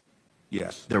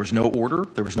 Yes. There was no order,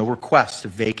 there was no request to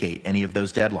vacate any of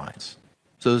those deadlines.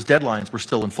 So those deadlines were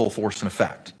still in full force and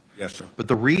effect. Yes, sir. But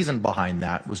the reason behind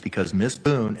that was because Ms.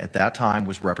 Boone at that time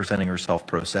was representing herself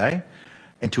pro se,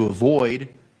 and to avoid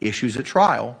issues at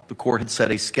trial, the court had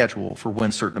set a schedule for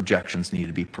when certain objections needed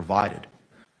to be provided.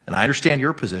 And I understand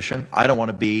your position. I don't want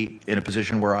to be in a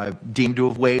position where I'm deemed to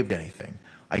have waived anything.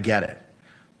 I get it.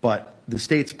 But the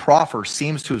state's proffer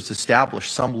seems to have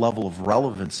established some level of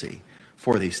relevancy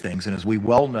for these things. And as we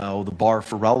well know, the bar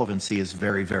for relevancy is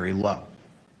very, very low.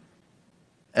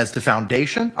 As to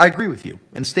foundation, I agree with you.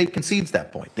 And state concedes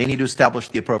that point. They need to establish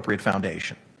the appropriate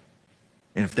foundation.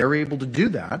 And if they're able to do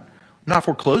that, I'm not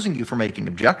foreclosing you for making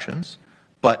objections,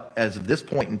 but as of this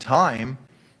point in time,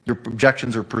 your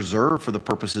objections are preserved for the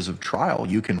purposes of trial.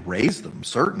 You can raise them,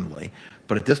 certainly.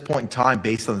 But at this point in time,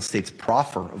 based on the state's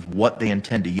proffer of what they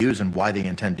intend to use and why they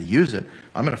intend to use it,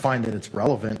 I'm going to find that it's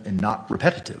relevant and not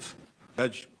repetitive.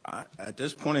 Judge, at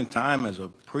this point in time, as a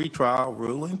pretrial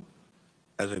ruling,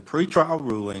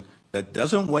 that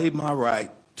doesn't waive my right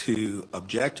to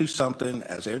object to something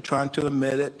as they're trying to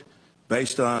admit it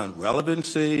based on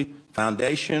relevancy,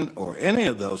 foundation, or any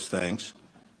of those things,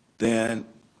 then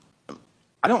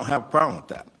I don't have a problem with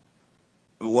that.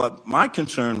 what my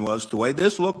concern was, the way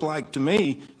this looked like to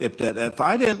me, if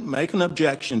I didn't make an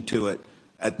objection to it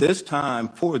at this time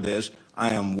for this,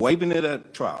 I am waiving it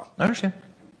at trial. I understand.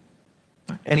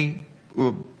 Any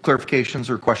clarifications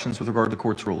or questions with regard to the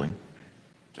court's ruling?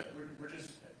 We're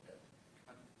just,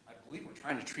 I believe we're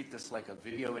trying to treat this like a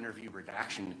video interview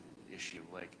redaction issue.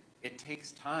 Like, it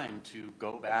takes time to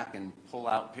go back and pull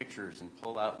out pictures and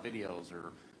pull out videos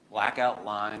or black out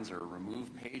lines or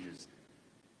remove pages.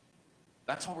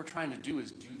 That's all we're trying to do,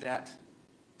 is do that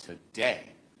today.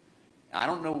 I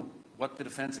don't know what the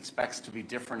defense expects to be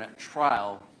different at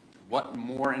trial, what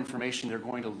more information they're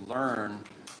going to learn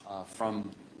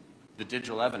from the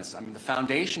digital evidence. I mean, the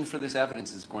foundation for this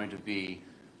evidence is going to be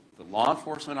the law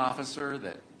enforcement officer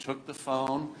that took the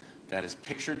phone that is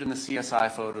pictured in the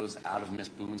CSI photos out of Miss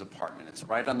Boone's apartment. It's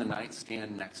right on the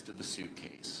nightstand next to the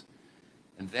suitcase.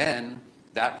 And then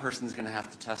that person's going to have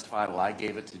to testify, well, I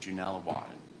gave it to Junella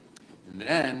Wadden. And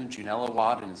then Junella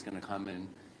Wadden is going to come in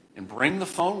and bring the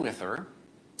phone with her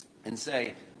and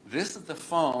say, this is the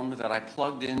phone that I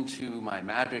plugged into my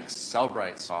Magic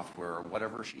Cellbrite software or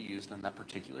whatever she used on that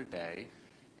particular day.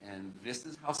 And this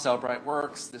is how Cellbrite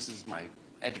works. This is my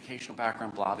educational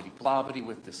background, blah-bitty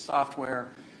with this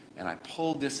software. And I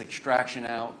pulled this extraction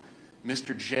out.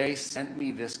 Mr. J sent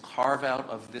me this carve out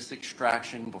of this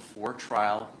extraction before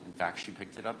trial. In fact, she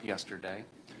picked it up yesterday.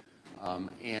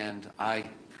 And I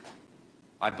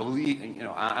believe, you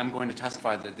know, I'm going to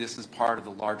testify that this is part of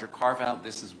the larger carve-out.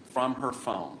 This is from her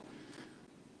phone.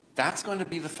 That's going to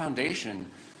be the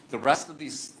foundation. The rest of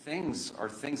these things are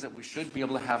things that we should be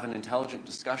able to have an intelligent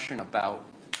discussion about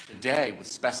today with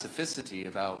specificity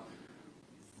about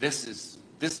this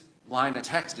line of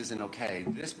text isn't okay.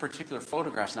 This particular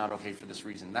photograph's not okay for this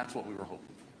reason. That's what we were hoping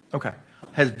for. Okay.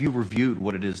 Have you reviewed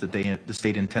what it is that the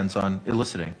state intends on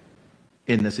eliciting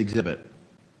in this exhibit?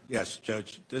 Yes,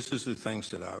 Judge, this is the things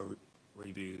that I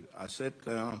reviewed. I sat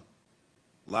down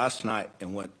last night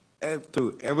and went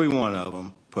through every one of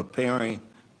them preparing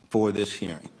for this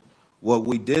hearing. What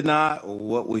we did not, or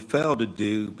what we failed to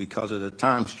do because of the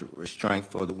time restraint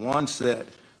for the ones that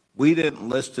we didn't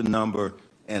list a number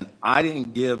and I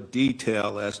didn't give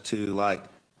detail as to like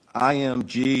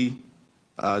IMG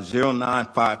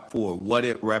 0954, what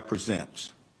it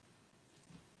represents.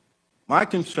 My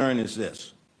concern is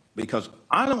this, because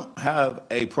I don't have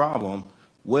a problem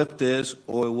with this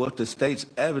or with the state's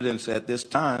evidence at this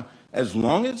time, as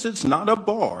long as it's not a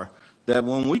bar that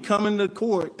when we come into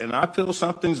court and I feel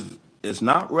something is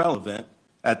not relevant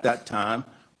at that time,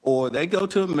 or they go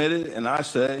to admit it and I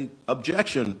say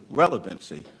objection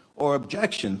relevancy or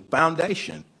objection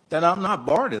foundation, then I'm not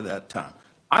barred at that time.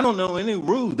 I don't know any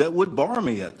rule that would bar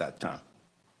me at that time.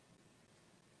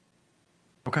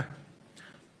 Okay.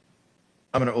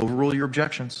 I'm going to overrule your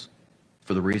objections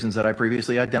for the reasons that I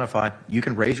previously identified. You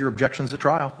can raise your objections at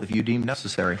trial if you deem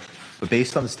necessary. But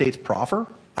based on the state's proffer,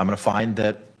 I'm going to find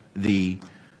that the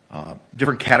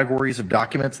different categories of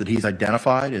documents that he's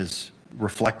identified as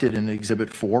reflected in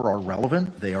Exhibit 4 are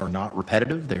relevant. They are not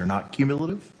repetitive. They are not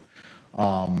cumulative.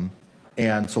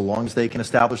 And so long as they can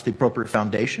establish the appropriate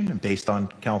foundation, and based on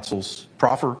counsel's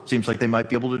proffer, seems like they might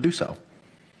be able to do so.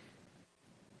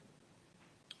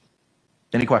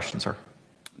 Any questions, sir?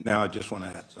 Now, I just want to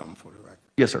add something for the record.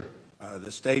 Yes, sir.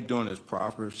 The state during its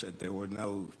proffer said there were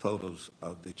no photos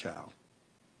of the child.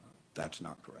 That's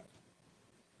not correct.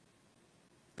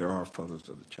 There are photos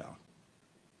of the child.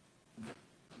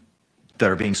 That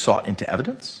are being sought into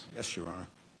evidence? Yes, Your Honor.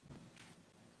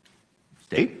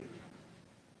 State?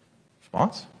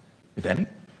 Response, if any?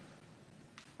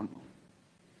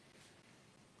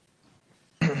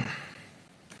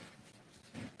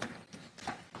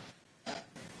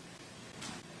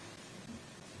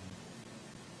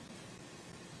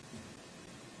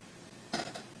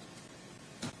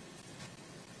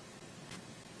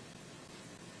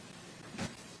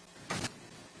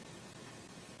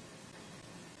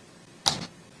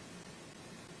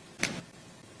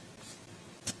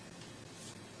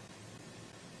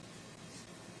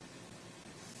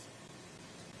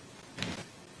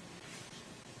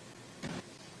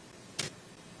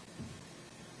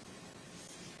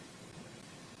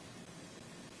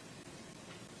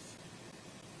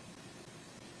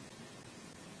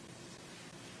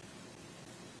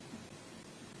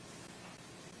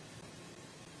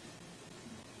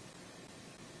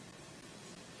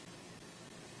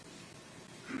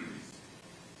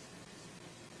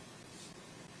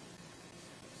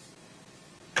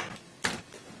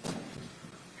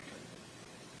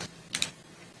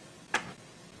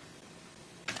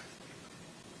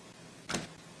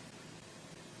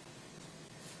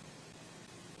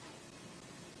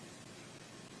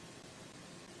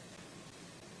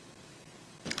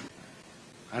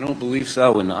 I don't believe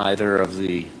so in either of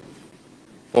the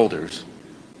folders.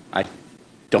 I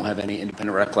don't have any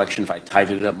independent recollection if I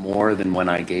tidied it up more than when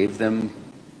I gave them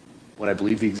what I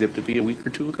believe the exhibit to be a week or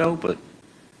two ago, but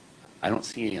I don't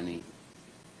see any.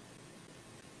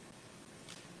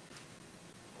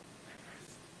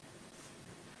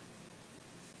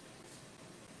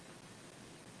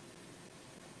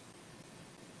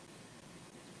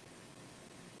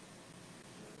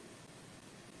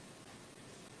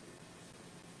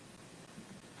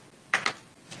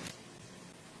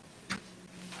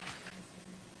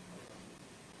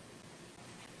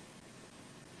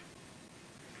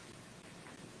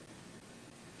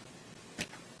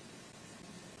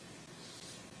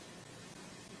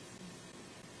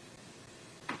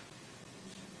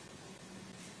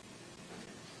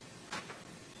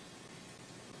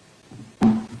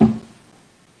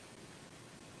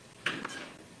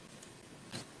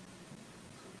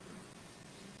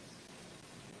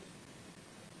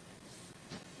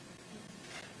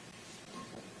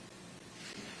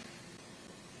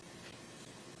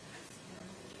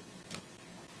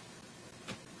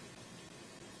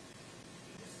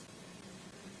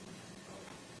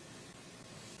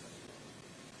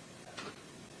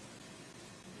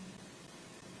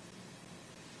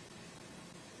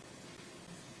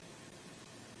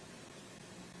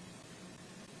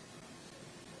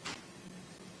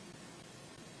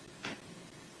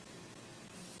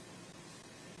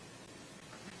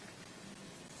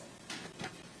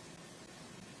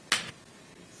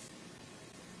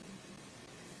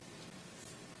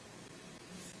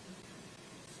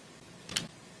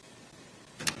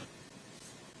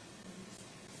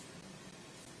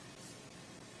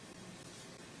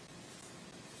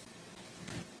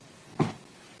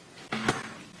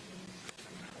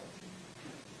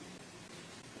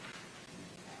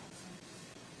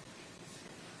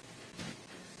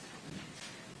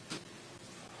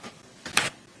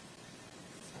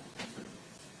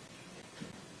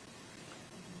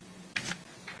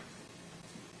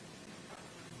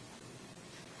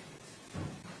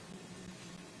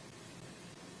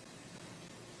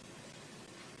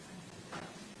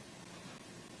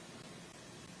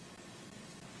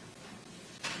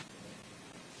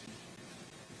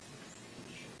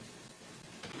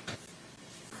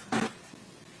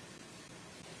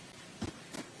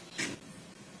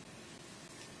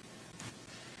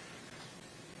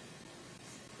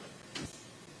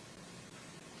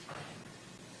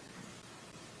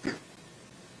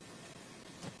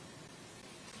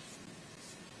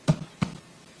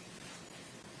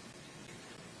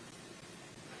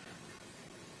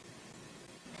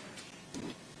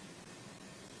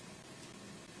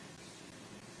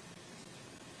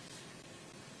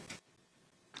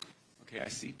 Okay, I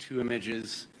see two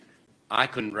images. I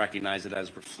couldn't recognize it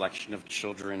as reflection of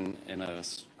children in a,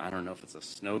 I don't know if it's a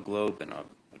snow globe in an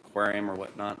aquarium or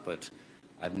whatnot, but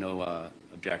I have no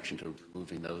objection to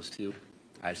removing those two.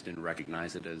 I just didn't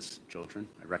recognize it as children.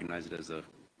 I recognize it as a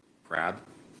crab.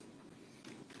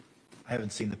 I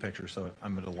haven't seen the picture, so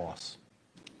I'm at a loss.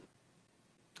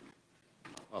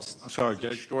 Well, I'm sorry,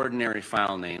 Judge. extraordinary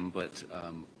file name, but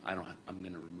I don't, I'm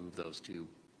going to remove those two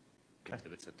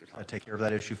exhibits that they're I talking take care of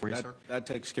that issue for you, sir? That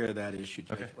takes care of that issue,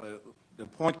 Judge. Okay. But the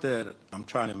point that I'm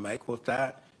trying to make with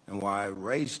that and why I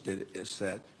raised it is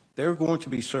that there are going to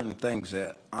be certain things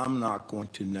that I'm not going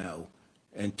to know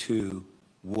into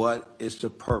what is the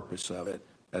purpose of it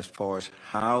as far as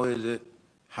how is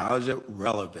it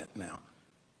relevant now.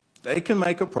 They can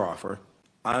make a proffer.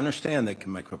 I understand they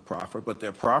can make a proffer, but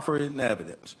they're proffering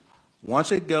evidence.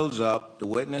 Once it goes up, the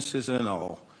witness is in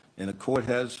all, and the court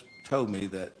has told me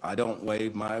that I don't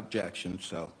waive my objection,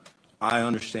 so I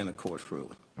understand the court's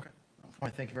ruling. Okay.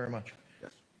 Fine, thank you very much.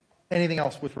 Yes. Anything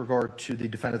else with regard to the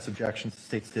defendant's objections to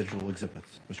state's digital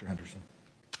exhibits, Mr. Henderson?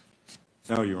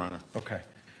 No, Your Honor. Okay.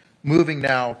 Moving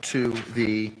now to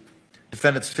the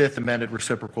defendant's fifth amended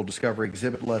reciprocal discovery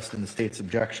exhibit list and the state's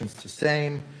objections to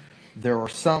same. There are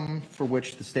some for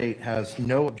which the state has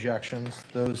no objections.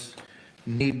 Those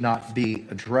need not be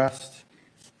addressed.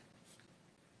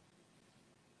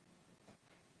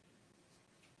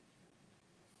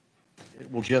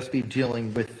 It will just be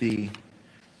dealing with the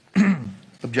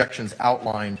objections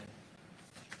outlined.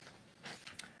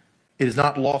 It is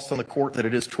not lost on the court that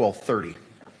it is 12:30.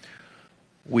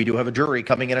 We do have a jury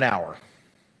coming in an hour.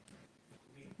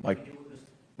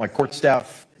 My court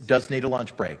staff does need a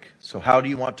lunch break. So how do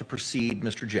you want to proceed,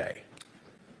 Mr. J?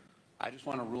 I just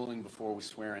want a ruling before we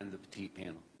swear in the petite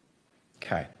panel.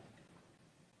 Okay.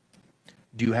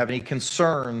 Do you have any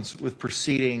concerns with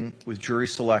proceeding with jury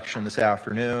selection this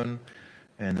afternoon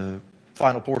and the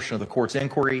final portion of the court's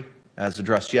inquiry as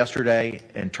addressed yesterday,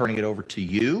 and turning it over to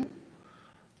you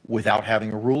without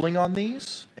having a ruling on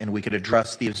these, and we could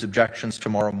address these objections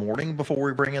tomorrow morning before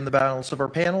we bring in the balance of our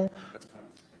panel?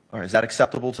 All right, is that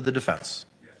acceptable to the defense?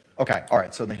 Okay, all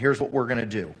right, so then here's what we're going to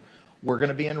do. We're going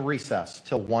to be in recess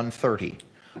till 1:30.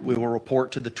 We will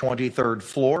report to the 23rd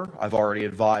floor. I've already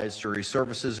advised jury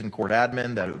services and court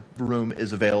admin that a room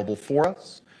is available for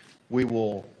us. We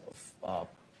will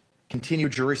continue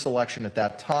jury selection at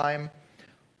that time.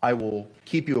 I will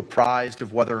keep you apprised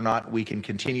of whether or not we can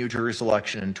continue jury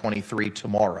selection in 23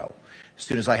 tomorrow. As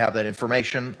soon as I have that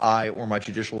information, I or my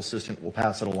judicial assistant will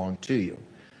pass it along to you.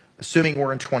 Assuming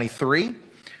we're in 23,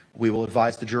 we will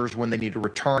advise the jurors when they need to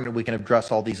return, and we can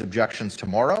address all these objections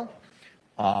tomorrow.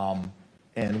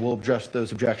 And we'll address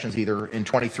those objections either in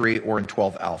 23 or in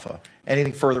 12 alpha.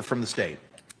 Anything further from the state?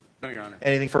 No, Your Honor.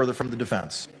 Anything further from the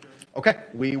defense? Okay,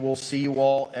 we will see you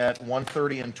all at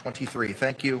 1:30 and 23.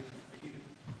 Thank you.